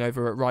whole thing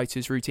over at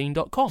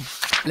writersroutine.com.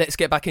 Let's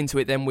get back into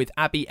it then with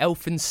Abby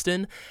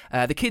Elphinston,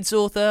 the kids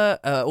author,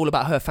 all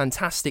about her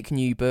fantastic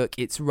new book.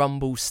 It's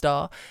Rumble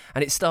Star,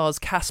 and it stars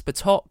Casper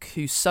Tock,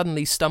 who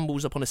suddenly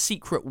stumbles upon a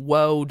secret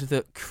world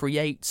that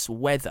creates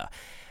weather.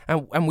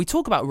 And we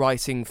talk about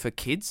writing for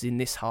kids in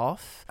this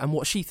half and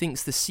what she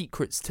thinks the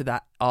secrets to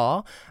that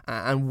are,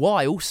 and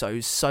why also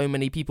so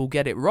many people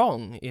get it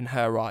wrong in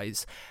her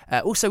eyes.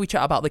 Also, we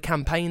chat about the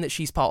campaign that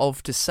she's part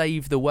of to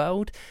save the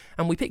world,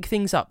 and we pick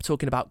things up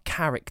talking about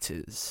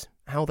characters,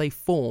 how they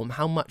form,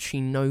 how much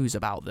she knows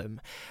about them,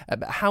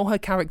 how her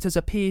characters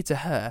appear to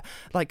her.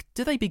 Like,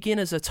 do they begin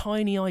as a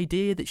tiny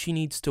idea that she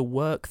needs to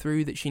work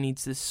through, that she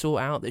needs to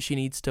sort out, that she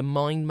needs to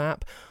mind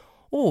map?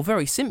 Or,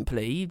 very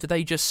simply, do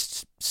they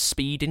just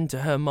speed into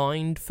her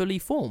mind fully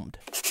formed?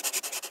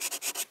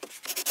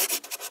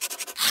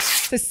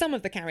 So some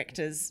of the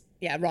characters,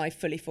 arrive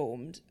fully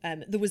formed.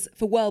 There was,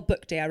 for World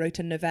Book Day, I wrote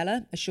a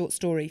novella, a short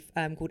story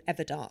called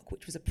Everdark,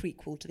 which was a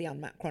prequel to the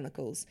Unmapped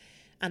Chronicles.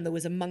 And there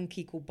was a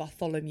monkey called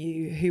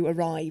Bartholomew who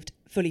arrived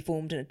fully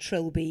formed in a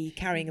trilby,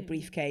 carrying a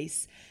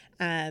briefcase,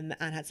 and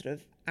had sort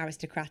of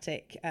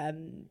aristocratic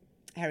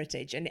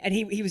heritage. And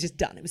he was just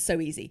done. It was so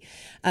easy.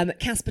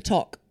 Casper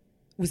Tock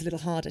was a little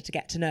harder to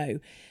get to know.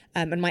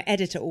 And my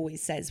editor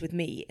always says with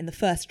me, in the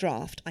first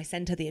draft, I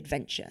send her the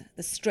adventure,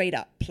 the straight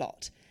up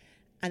plot.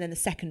 And then the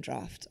second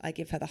draft, I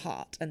give her the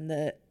heart and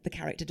the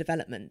character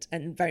development.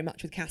 And very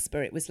much with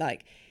Casper, it was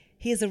like,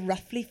 he is a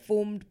roughly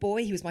formed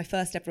boy. He was my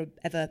first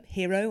ever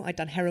hero. I'd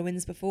done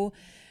heroines before.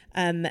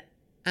 And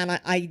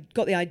I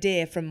got the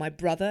idea from my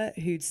brother,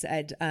 who'd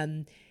said,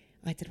 I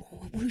said,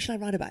 well, who should I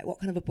write about?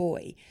 What kind of a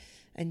boy?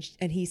 And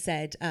he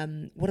said,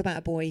 what about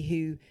a boy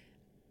who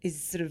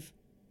is sort of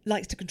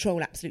likes to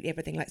control absolutely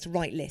everything, likes to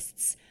write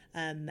lists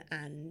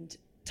and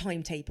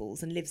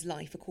timetables and lives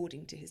life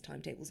according to his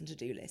timetables and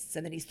to-do lists.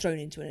 And then he's thrown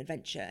into an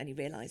adventure and he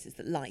realises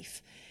that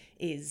life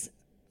is,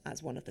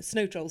 as one of the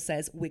snow trolls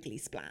says, wiggly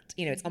splat.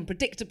 It's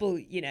unpredictable,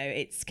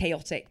 it's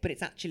chaotic, but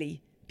it's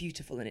actually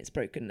beautiful in its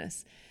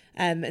brokenness.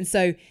 And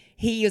so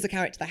he was a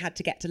character that I had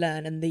to get to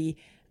learn and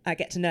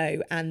get to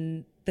know,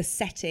 and the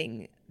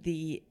setting,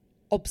 the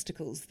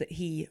obstacles that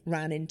he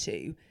ran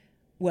into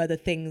were the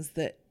things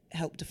that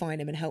helped define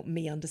him and help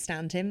me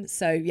understand him.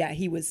 So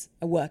he was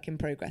a work in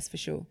progress for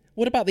sure.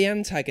 What about the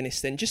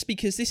antagonist then? Just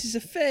because this is a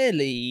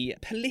fairly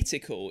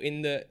political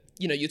in that,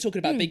 you're talking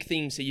about big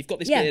themes here. You've got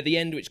this bit at the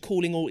end, which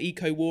calling all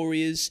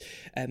eco-warriors.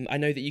 I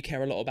know that you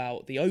care a lot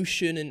about the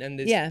ocean and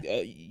there's,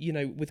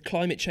 with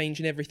climate change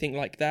and everything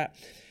like that.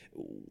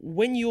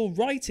 When you're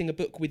writing a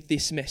book with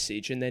this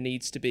message and there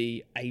needs to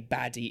be a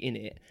baddie in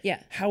it,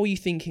 how are you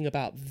thinking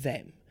about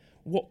them?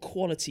 What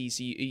qualities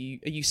are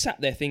you sat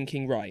there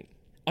thinking, right,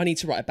 I need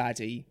to write a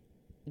baddie.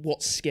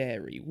 What's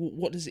scary?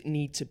 What does it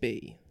need to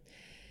be?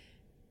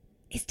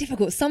 It's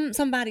difficult. Some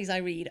baddies I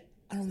read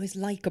are almost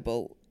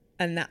likeable,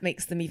 and that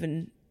makes them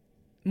even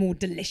more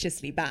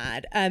deliciously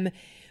bad.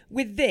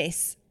 With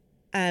this,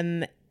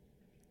 the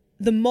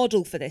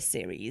model for this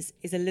series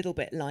is a little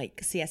bit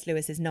like C.S.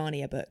 Lewis's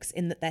Narnia books,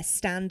 in that they're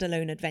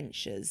standalone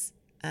adventures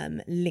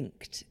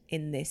linked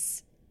in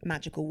this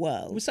magical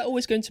world. Was that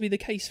always going to be the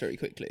case very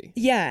quickly?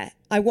 Yeah.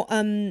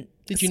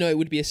 Did you know it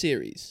would be a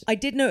series? I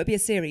did know it would be a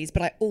series,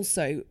 but I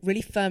also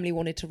really firmly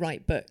wanted to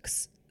write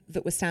books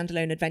that were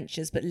standalone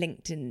adventures but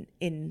linked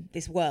in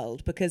this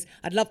world, because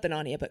I'd loved the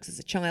Narnia books as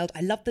a child.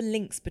 I loved the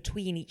links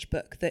between each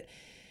book, that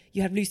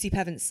you have Lucy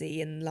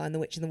Pevensey in Lion, the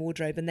Witch and the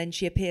Wardrobe, and then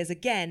she appears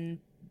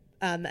again,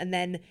 and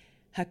then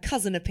her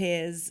cousin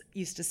appears,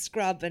 Eustace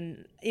Scrubb,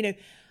 and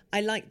I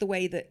liked the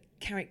way that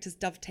characters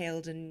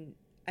dovetailed and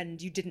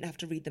you didn't have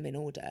to read them in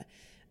order.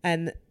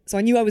 So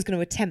I knew I was going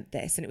to attempt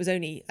this, and it was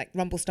only, like,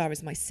 Rumble Star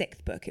is my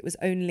 6th book. It was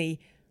only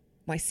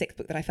my 6th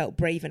book that I felt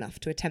brave enough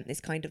to attempt this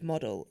kind of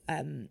model.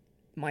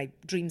 My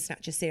Dream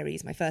Snatcher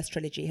series, my first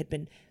trilogy, had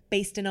been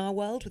based in our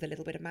world with a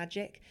little bit of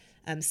magic.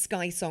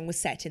 Sky Song was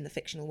set in the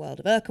fictional world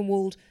of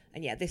Erkenwald,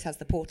 and this has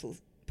the portal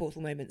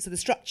moment. So the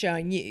structure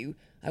I knew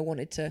I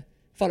wanted to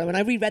follow. And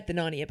I reread the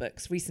Narnia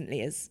books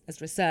recently as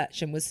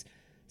research, and was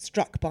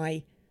struck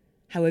by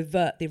how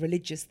overt the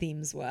religious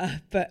themes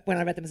were. But when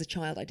I read them as a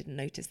child, I didn't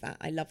notice that.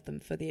 I loved them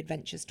for the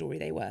adventure story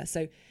they were.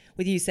 So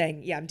with you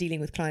saying, I'm dealing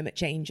with climate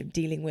change, I'm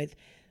dealing with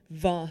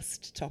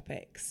vast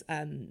topics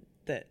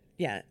that,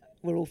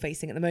 we're all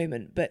facing at the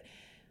moment. But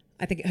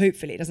I think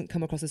hopefully it doesn't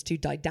come across as too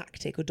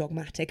didactic or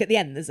dogmatic. At the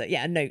end, there's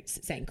a note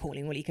saying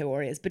calling all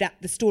eco-warriors. But at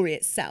the story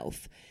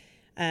itself,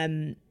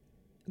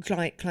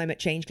 climate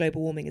change,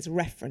 global warming is a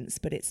reference,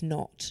 but it's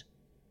not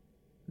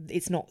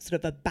sort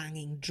of a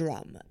banging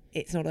drum.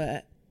 It's not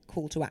a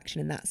call to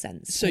action in that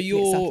sense. So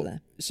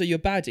your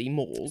baddie,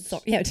 Maud.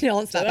 Sorry, I didn't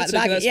answer that. That's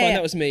fine.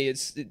 That was me.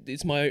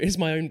 It's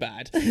my own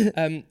bad.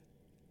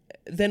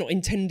 They're not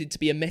intended to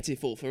be a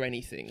metaphor for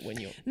anything when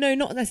you're... No,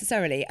 not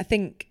necessarily. I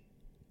think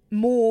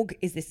Morg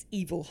is this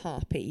evil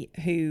harpy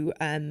who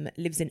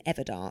lives in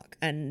Everdark,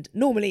 and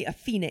normally a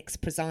phoenix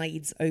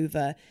presides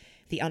over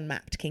the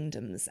unmapped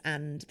kingdoms,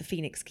 and the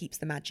Phoenix keeps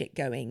the magic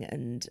going.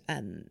 And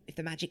if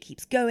the magic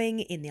keeps going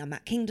in the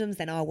unmapped kingdoms,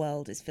 then our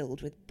world is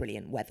filled with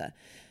brilliant weather.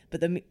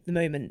 But the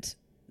moment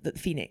that the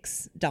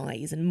Phoenix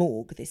dies and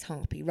Morg, this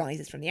harpy,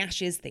 rises from the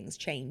ashes, things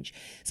change.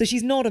 So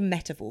she's not a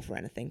metaphor for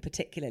anything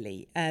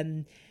particularly.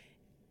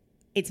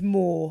 It's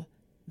more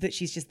that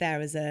she's just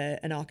there as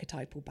an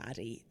archetypal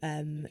baddie.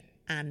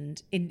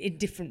 And in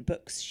different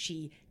books,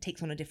 she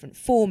takes on a different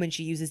form and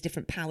she uses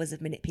different powers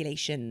of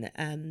manipulation.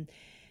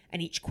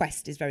 And each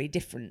quest is very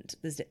different.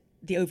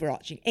 The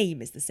overarching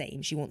aim is the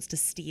same. She wants to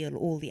steal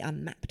all the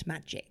unmapped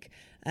magic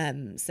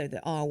so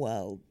that our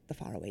world, the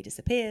faraway,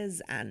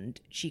 disappears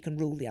and she can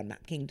rule the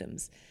unmapped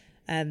kingdoms.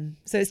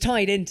 So it's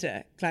tied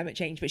into climate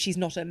change, but she's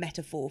not a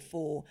metaphor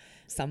for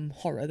some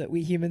horror that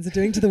we humans are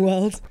doing to the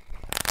world.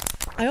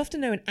 I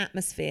often know an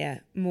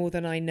atmosphere more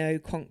than I know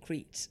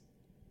concrete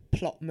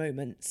plot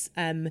moments.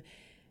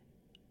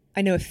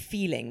 I know a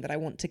feeling that I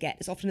want to get.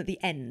 It's often at the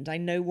end. I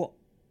know what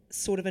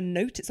sort of a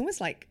note. It's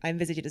almost like I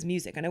envisage it as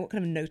music. I know what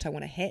kind of note I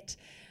want to hit.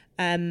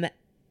 And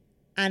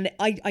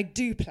I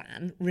do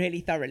plan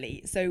really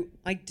thoroughly. So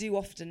I do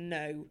often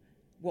know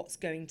what's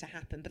going to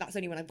happen, but that's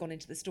only when I've gone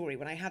into the story.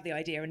 When I have the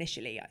idea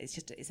initially,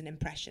 it's an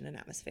impression, an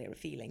atmosphere, a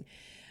feeling.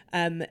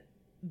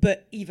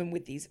 But even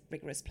with these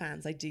rigorous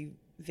plans, I do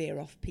veer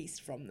off piece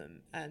from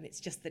them.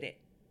 It's just that it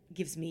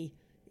gives me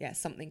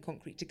something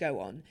concrete to go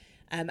on.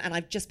 And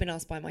I've just been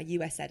asked by my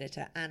US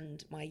editor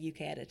and my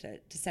UK editor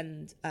to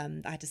send,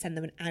 I had to send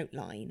them an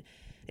outline,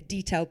 a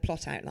detailed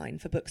plot outline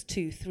for books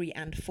 2, 3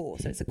 and 4.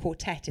 So it's a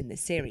quartet in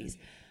this series.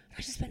 And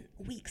I just spent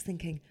weeks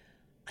thinking,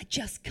 I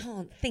just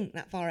can't think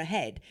that far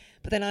ahead.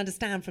 But then I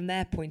understand from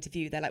their point of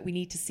view, they're like, we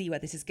need to see where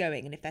this is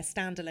going. And if they're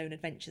standalone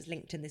adventures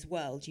linked in this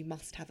world, you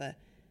must have a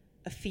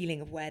feeling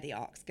of where the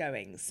arc's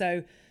going.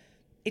 So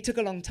it took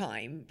a long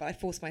time, but I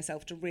forced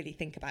myself to really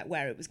think about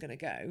where it was going to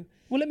go.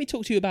 Well, let me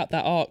talk to you about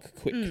that arc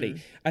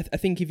quickly. I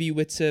think if you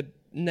were to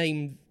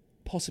name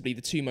possibly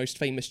the two most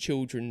famous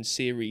children's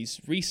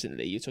series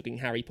recently, you're talking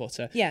Harry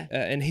Potter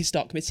and His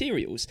Dark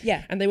Materials.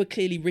 Yeah. And they were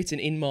clearly written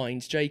in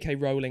mind. J.K.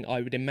 Rowling,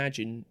 I would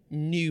imagine,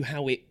 knew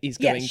how it is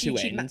going to end.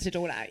 She mapped it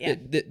all out,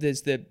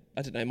 There's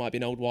I don't know, it might be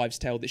an old wives'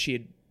 tale that she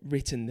had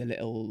written the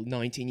little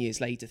 19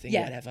 years later thing,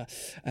 whatever.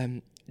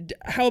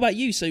 How about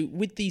you? So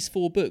with these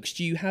 4 books,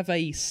 do you have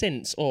a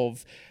sense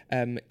of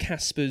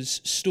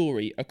Casper's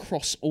story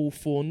across all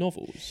 4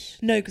 novels?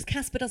 No, because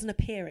Casper doesn't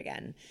appear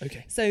again.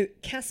 Okay. So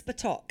Casper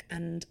Tock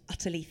and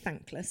Utterly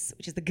Thankless,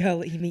 which is the girl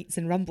that he meets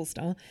in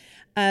Rumblestar,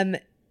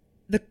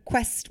 the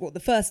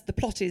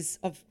plot is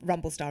of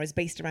Rumblestar is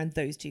based around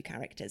those 2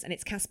 characters, and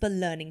it's Casper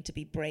learning to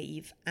be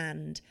brave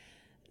and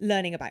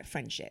learning about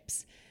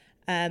friendships.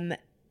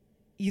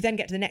 You then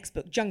get to the next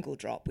book, Jungle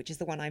Drop, which is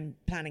the one I'm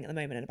planning at the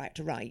moment and about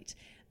to write,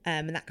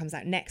 and that comes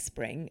out next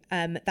spring.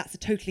 That's a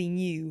totally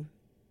new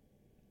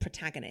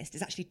protagonist.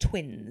 It's actually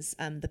twins,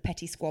 the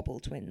Petty Squabble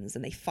twins,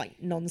 and they fight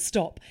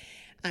non-stop.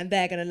 And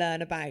they're going to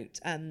learn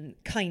about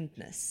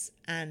kindness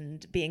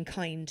and being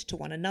kind to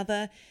one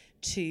another,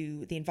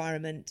 to the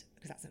environment,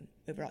 because that's an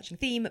overarching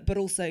theme, but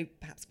also,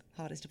 perhaps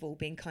hardest of all,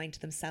 being kind to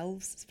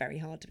themselves. It's very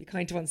hard to be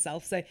kind to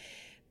oneself. So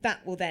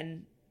that will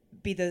then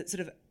be the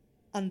sort of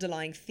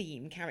underlying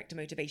theme, character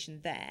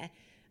motivation there.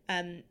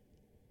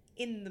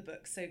 In the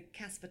book, so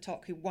Casper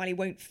Tock, who, while he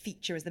won't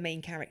feature as the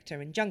main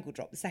character in Jungle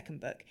Drop, the second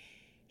book,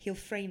 he'll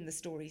frame the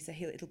story so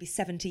it'll be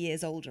 70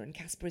 years older, and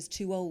Casper is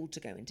too old to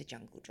go into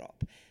Jungle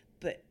Drop,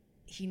 but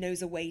he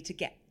knows a way to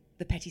get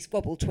the Petty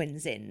Squabble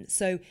twins in.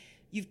 So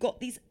you've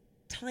got these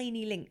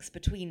tiny links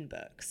between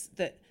books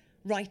that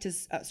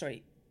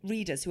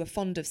readers who are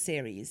fond of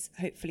series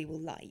hopefully will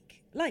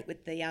like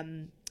with the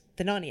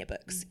Narnia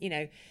books,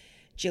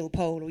 Jill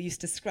Pole or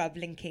Eustace Scrubb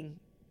linking,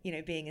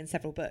 being in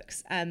several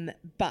books.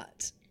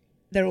 But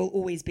there will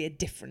always be a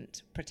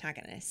different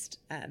protagonist.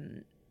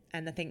 And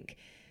I think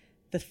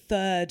the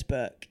third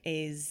book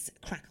is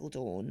Crackle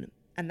Dawn,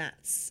 and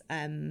that's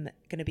going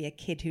to be a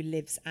kid who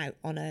lives out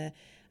on a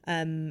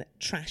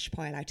trash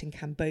pile out in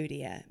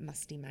Cambodia,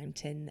 Musty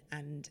Mountain,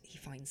 and he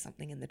finds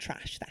something in the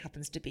trash that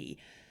happens to be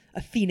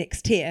a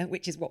phoenix tear,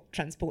 which is what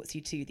transports you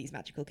to these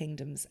magical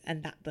kingdoms.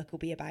 And that book will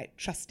be about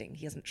trusting.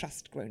 He doesn't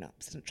trust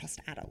grown-ups, doesn't trust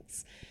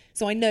adults.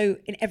 So I know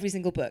in every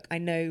single book, I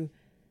know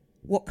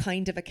what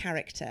kind of a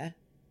character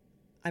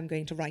I'm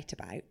going to write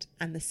about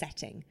and the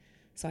setting.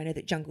 So I know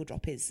that Jungle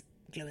Drop is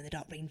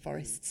glow-in-the-dark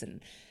rainforests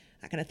and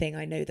that kind of thing.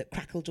 I know that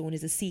Crackle Dawn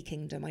is a sea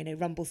kingdom. I know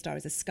Rumblestar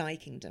is a sky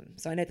kingdom.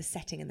 So I know the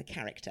setting and the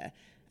character.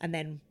 And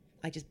then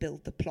I just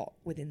build the plot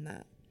within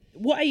that.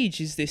 What age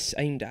is this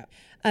aimed at?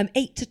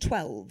 8 to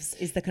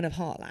 12s is the kind of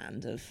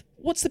heartland of...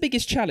 What's the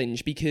biggest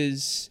challenge?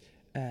 Because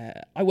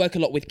I work a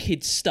lot with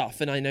kids'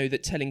 stuff, and I know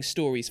that telling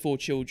stories for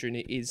children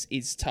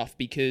is tough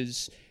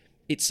because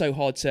it's so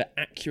hard to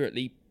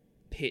accurately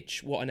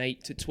pitch what an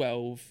 8 to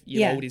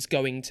 12-year-old is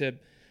going to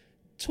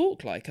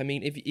talk like. I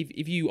mean,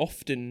 if you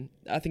often...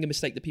 I think a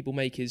mistake that people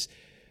make is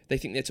they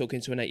think they're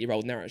talking to an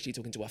 8-year-old and they're actually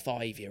talking to a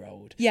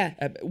 5-year-old. Yeah.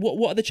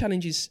 What are the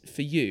challenges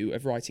for you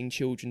of writing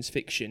children's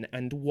fiction,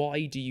 and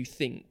why do you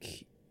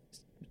think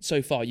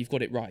so far you've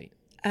got it right?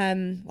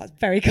 That's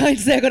very kind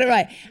to say I got it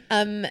right.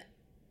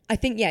 I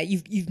think,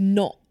 you've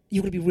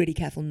got to be really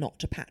careful not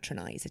to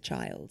patronise a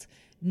child.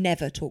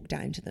 Never talk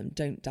down to them.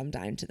 Don't dumb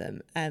down to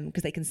them,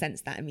 because they can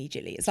sense that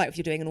immediately. It's like if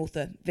you're doing an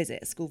author visit,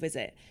 a school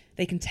visit,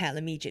 they can tell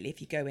immediately if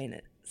you go in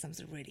at some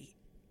sort of really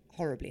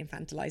horribly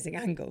infantilising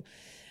angle.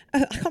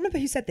 I can't remember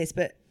who said this,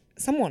 but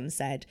someone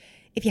said,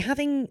 if you're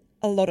having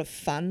a lot of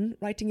fun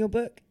writing your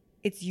book,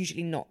 it's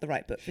usually not the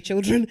right book for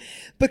children,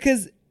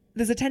 because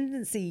there's a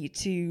tendency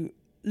to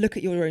look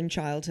at your own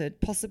childhood,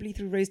 possibly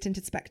through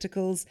rose-tinted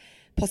spectacles,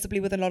 possibly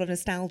with a lot of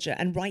nostalgia,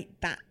 and write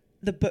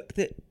the book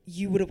that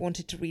you would have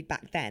wanted to read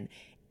back then.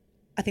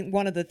 I think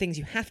one of the things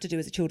you have to do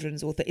as a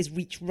children's author is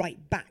reach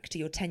right back to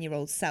your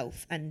 10-year-old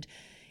self and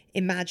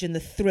imagine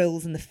the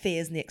thrills and the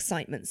fears and the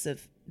excitements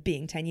of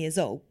being 10 years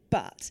old.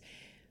 But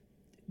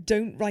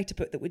don't write a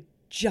book that would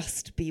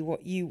just be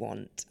what you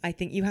want. I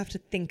think you have to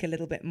think a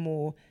little bit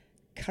more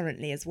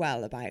currently as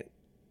well about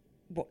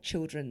what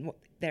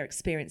they're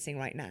experiencing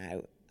right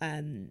now.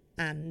 And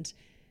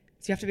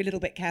so you have to be a little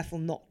bit careful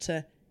not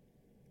to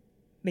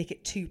make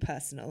it too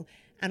personal.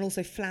 And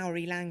also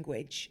flowery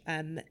language.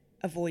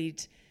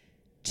 Avoid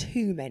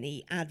too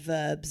many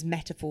adverbs,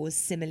 metaphors,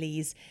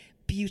 similes,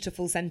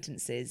 beautiful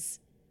sentences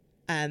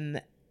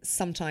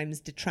sometimes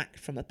detract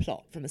from a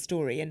plot, from a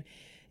story. And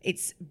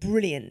it's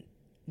brilliant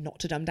not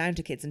to dumb down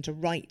to kids and to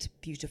write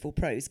beautiful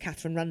prose.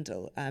 Catherine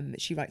Rundle,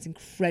 she writes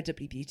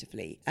incredibly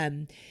beautifully,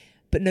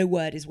 but no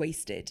word is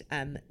wasted.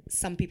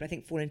 Some people, I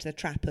think, fall into the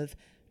trap of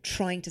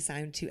trying to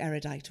sound too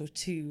erudite or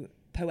too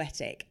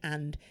poetic,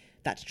 and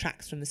that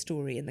detracts from the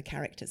story and the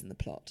characters and the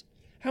plot.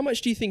 How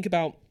much do you think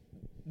about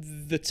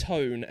the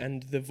tone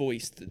and the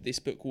voice that this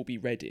book will be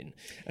read in,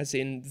 as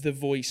in the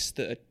voice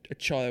that a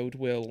child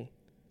will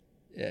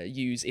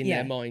use in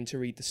their mind to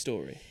read the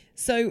story?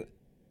 So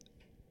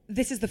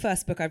this is the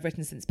first book I've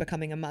written since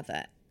becoming a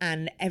mother,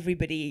 and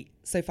everybody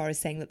so far is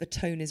saying that the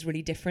tone is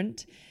really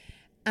different.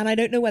 And I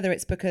don't know whether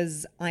it's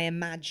because I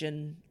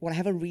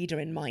have a reader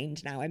in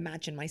mind now. I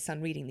imagine my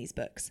son reading these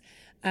books.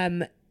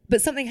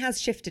 But something has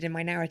shifted in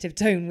my narrative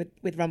tone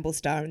with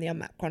Rumblestar and the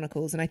Unmapped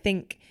Chronicles, and I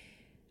think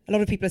a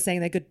lot of people are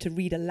saying they're good to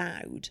read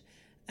aloud.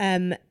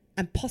 And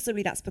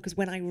possibly that's because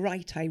when I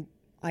write,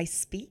 I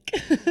speak.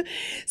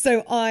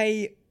 So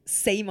I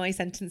say my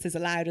sentences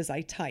aloud as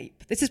I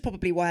type. This is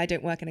probably why I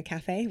don't work in a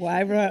cafe,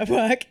 why I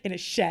work in a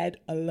shed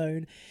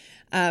alone.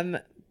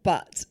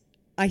 But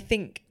I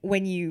think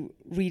when you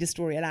read a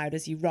story aloud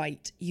as you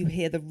write, you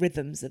hear the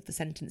rhythms of the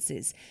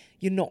sentences.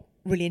 You're not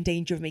really in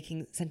danger of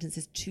making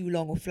sentences too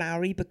long or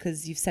flowery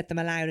because you've said them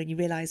aloud and you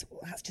realise,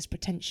 that's just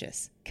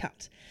pretentious.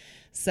 Cut.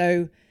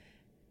 So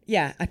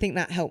yeah, I think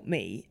that helped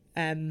me.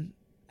 And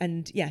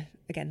yeah,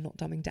 again, not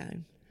dumbing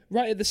down.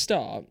 Right at the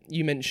start,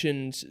 you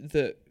mentioned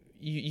that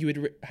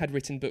you had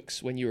written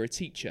books when you were a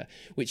teacher,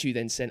 which you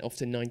then sent off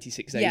to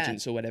 96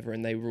 agents or whatever,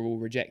 and they were all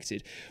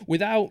rejected.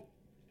 Without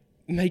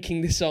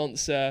making this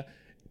answer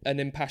an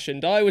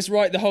impassioned, I was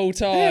right the whole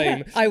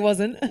time. I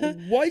wasn't.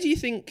 Why do you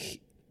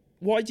think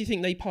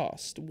they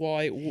passed?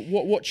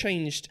 What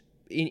changed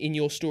in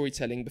your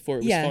storytelling before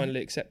it was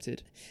finally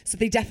accepted? So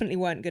they definitely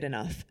weren't good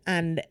enough,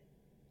 and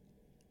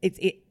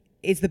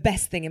it's the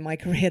best thing in my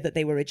career that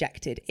they were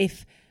rejected.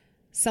 If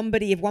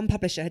one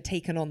publisher had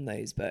taken on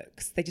those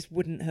books, they just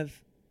wouldn't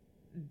have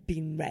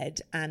been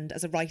read. And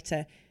as a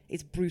writer,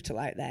 it's brutal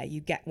out there.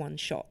 You get one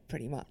shot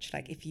pretty much.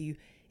 Like if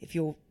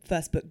your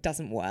first book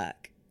doesn't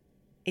work,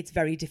 it's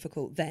very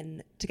difficult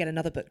then to get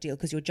another book deal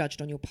because you're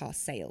judged on your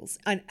past sales.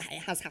 And it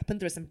has happened.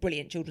 There are some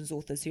brilliant children's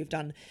authors who have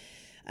done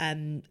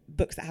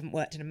books that haven't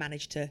worked and have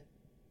managed to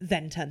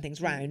then turn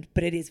things round,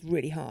 but it is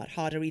really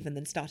harder even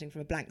than starting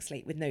from a blank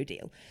slate with no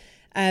deal.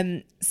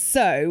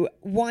 So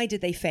why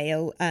did they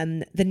fail?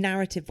 The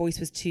narrative voice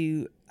was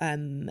too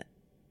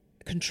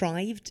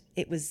contrived.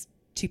 It was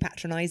too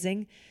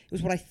patronising. It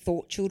was what I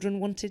thought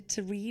children wanted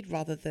to read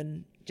rather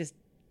than just,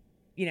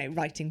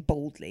 writing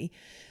boldly.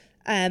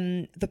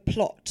 The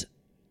plot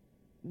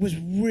was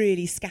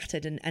really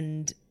scattered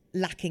and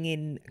lacking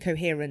in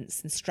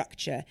coherence and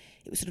structure.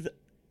 It was sort of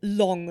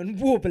long and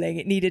warbling.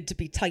 It needed to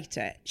be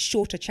tighter,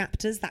 shorter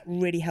chapters. That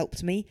really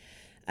helped me.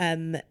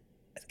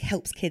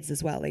 Helps kids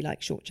as well. They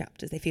like short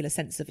chapters. They feel a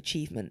sense of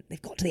achievement.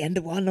 They've got to the end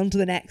of one, on to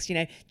the next,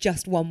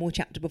 just one more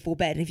chapter before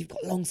bed. And if you've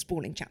got long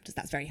sprawling chapters,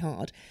 that's very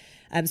hard.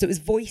 So it was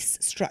voice,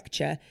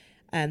 structure.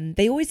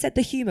 They always said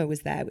the humour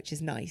was there, which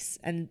is nice.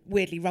 And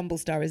weirdly,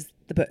 Rumblestar is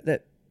the book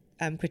that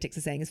critics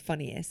are saying is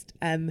funniest.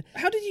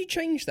 How did you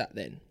change that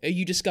then? Are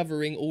you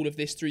discovering all of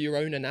this through your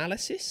own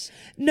analysis?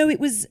 No, it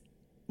was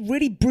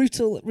really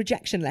brutal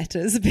rejection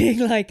letters being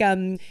like,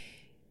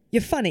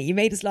 you're funny, you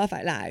made us laugh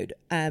out loud,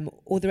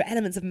 or there are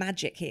elements of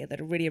magic here that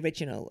are really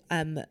original,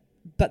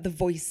 but the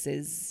voice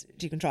is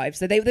too contrived.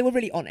 So they were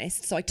really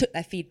honest. So I took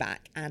their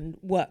feedback and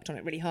worked on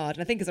it really hard.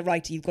 And I think as a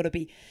writer, you've got to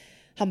be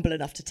humble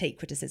enough to take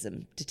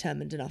criticism,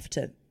 determined enough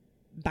to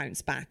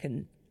bounce back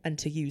and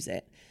to use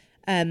it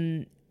for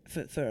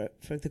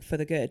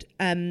the good.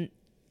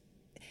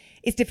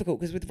 It's difficult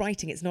because with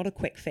writing, it's not a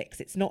quick fix.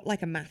 It's not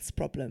like a maths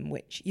problem,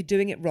 which you're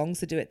doing it wrong,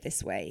 so do it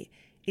this way.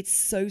 it's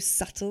so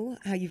subtle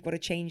how you've got to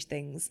change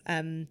things.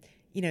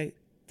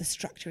 The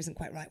structure isn't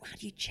quite right. How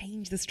do you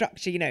change the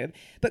structure,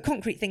 But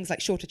concrete things like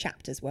shorter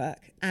chapters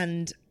work,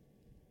 and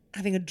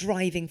having a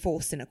driving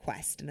force in a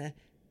quest and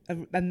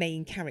a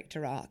main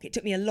character arc. It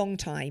took me a long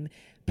time,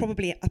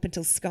 probably up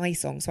until Sky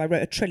Song. So I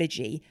wrote a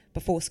trilogy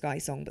before Sky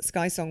Song, but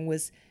Sky Song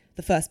was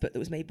the first book that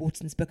was made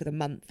Waterton's Book of the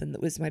Month, and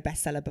that was my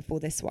bestseller before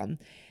this one.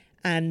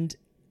 And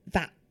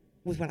that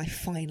was when I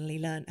finally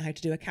learned how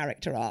to do a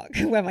character arc,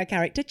 where my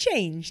character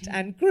changed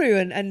and grew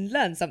and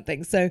learned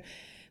something. So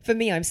for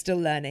me, I'm still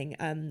learning.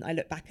 I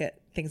look back at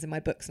things in my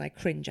books and I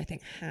cringe. I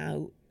think,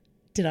 how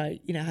could I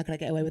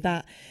get away with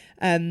that?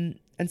 And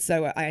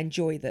so I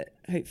enjoy that.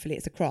 Hopefully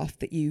it's a craft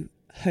that you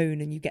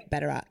hone and you get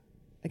better at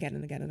again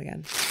and again and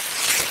again.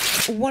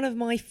 One of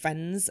my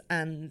friends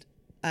and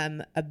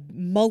a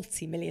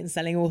multi-million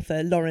selling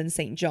author, Lauren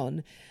St.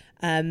 John,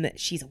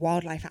 she's a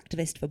wildlife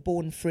activist for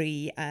Born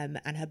Free, and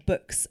her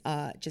books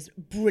are just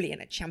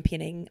brilliant at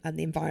championing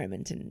the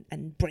environment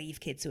and brave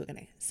kids who are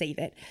going to save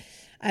it.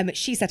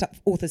 She set up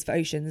Authors for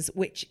Oceans,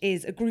 which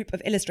is a group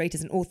of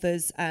illustrators and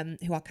authors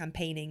who are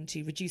campaigning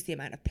to reduce the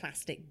amount of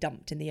plastic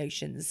dumped in the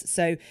oceans.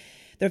 So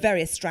there are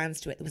various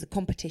strands to it. There was a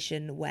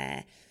competition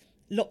where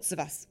lots of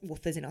us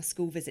authors in our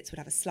school visits would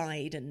have a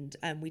slide,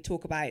 and we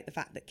talk about the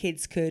fact that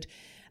kids could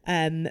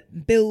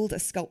build a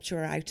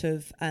sculpture out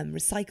of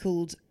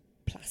recycled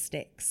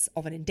plastics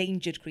of an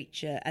endangered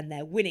creature, and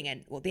their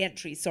the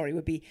entries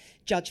would be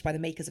judged by the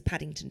makers of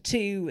Paddington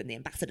 2 and the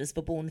ambassadors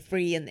for Born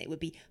Free, and it would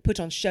be put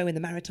on show in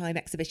the Maritime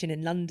Exhibition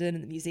in London,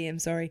 and the museum,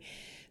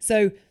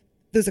 So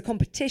there's a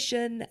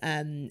competition.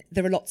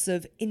 There are lots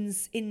of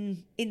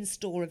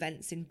in-store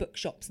events in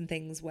bookshops and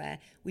things where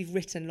we've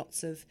written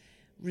lots of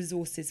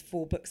resources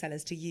for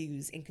booksellers to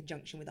use in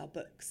conjunction with our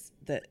books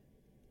that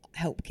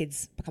help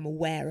kids become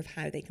aware of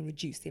how they can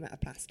reduce the amount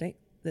of plastic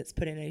that's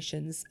put in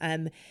oceans.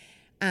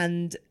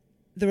 And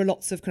there are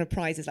lots of kind of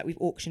prizes, like we've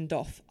auctioned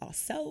off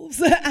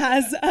ourselves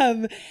as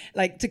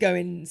to go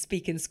and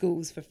speak in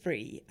schools for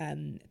free,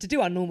 to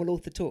do our normal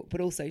author talk,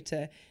 but also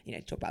to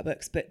talk about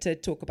books, but to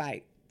talk about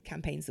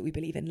campaigns that we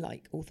believe in,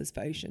 like Authors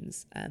for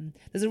Oceans.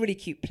 There's a really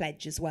cute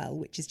pledge as well,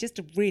 which is just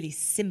a really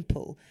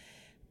simple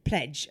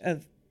pledge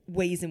of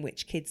ways in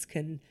which kids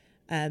can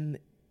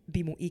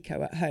be more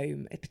eco at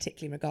home,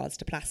 particularly in regards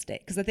to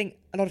plastic, because I think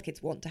a lot of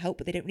kids want to help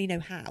but they don't really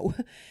know how.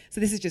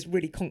 So this is just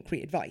really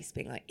concrete advice,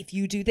 being like, if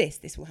you do this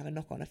will have a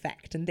knock-on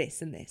effect, and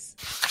this and this.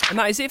 And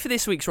that is it for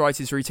this week's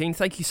Writers Routine.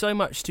 Thank you so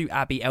much to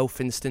Abby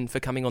Elphinston for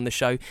coming on the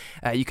show.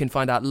 You can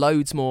find out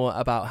loads more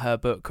about her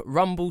book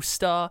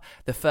Rumblestar,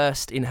 the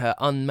first in her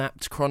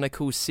Unmapped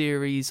Chronicles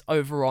series,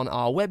 over on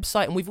our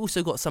website. And we've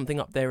also got something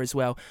up there as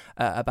well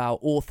about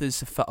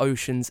Authors for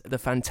Oceans, the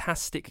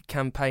fantastic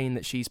campaign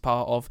that she's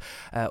part of,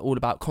 all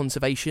about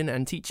conservation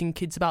and teaching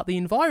kids about the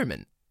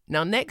environment.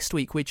 Now, next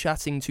week, we're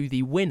chatting to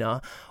the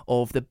winner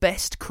of the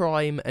Best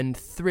Crime and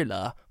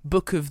Thriller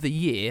Book of the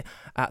Year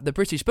at the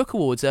British Book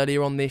Awards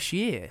earlier on this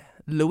year.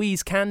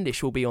 Louise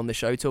Candish will be on the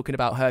show talking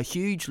about her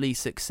hugely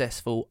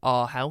successful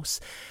Our House,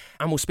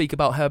 and we'll speak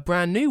about her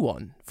brand new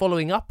one.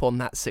 Following up on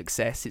that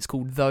success, it's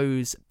called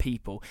Those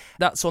People.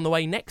 That's on the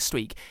way next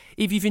week.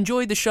 If you've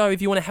enjoyed the show,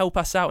 if you want to help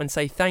us out and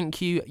say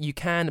thank you, you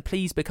can.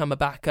 Please become a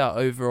backer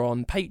over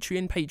on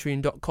Patreon,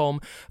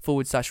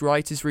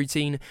 patreon.com/Writers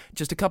Routine.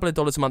 Just a couple of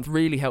dollars a month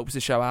really helps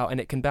the show out, and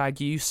it can bag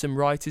you some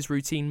Writers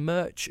Routine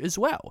merch as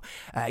well.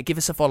 Give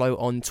us a follow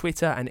on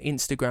Twitter and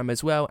Instagram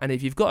as well. And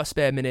if you've got a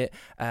spare minute,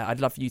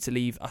 I'd love for you to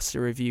leave us a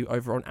review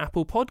over on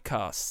Apple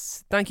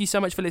Podcasts. Thank you so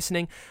much for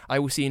listening. I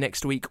will see you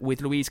next week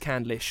with Louise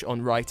Candish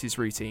on Writers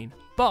Routine.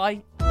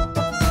 Bye.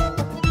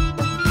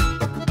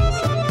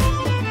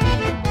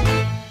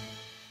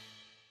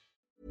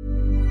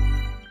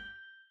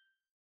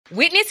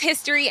 Witness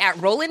history at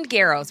Roland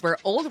Garros, where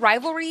old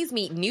rivalries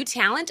meet new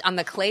talent on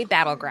the clay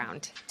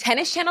battleground.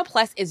 Tennis Channel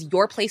Plus is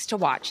your place to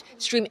watch.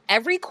 Stream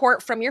every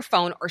court from your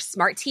phone or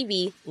smart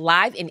TV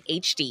live in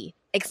HD.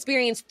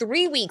 Experience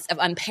 3 weeks of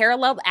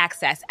unparalleled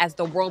access as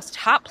the world's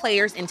top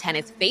players in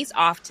tennis face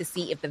off to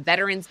see if the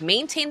veterans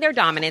maintain their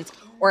dominance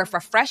or if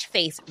a fresh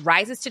face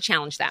rises to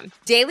challenge them.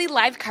 Daily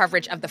live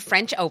coverage of the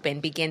French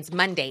Open begins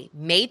Monday,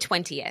 May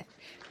 20th.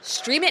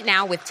 Stream it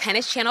now with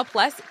Tennis Channel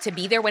Plus to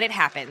be there when it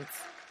happens.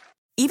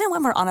 Even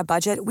when we're on a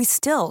budget, we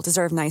still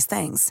deserve nice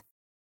things.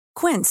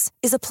 Quince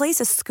is a place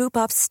to scoop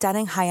up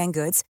stunning high-end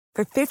goods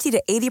for 50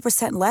 to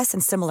 80% less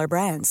than similar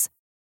brands.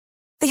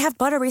 They have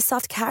buttery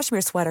soft cashmere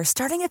sweaters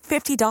starting at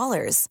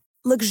 $50,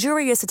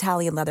 luxurious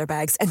Italian leather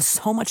bags, and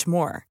so much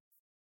more.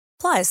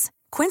 Plus,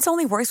 Quince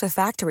only works with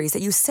factories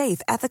that use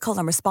safe, ethical,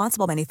 and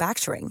responsible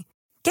manufacturing.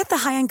 Get the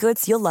high-end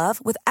goods you'll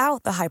love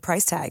without the high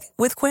price tag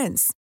with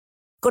Quince.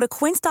 Go to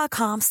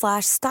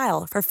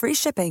quince.com/style for free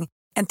shipping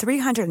and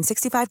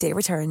 365-day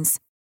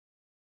returns.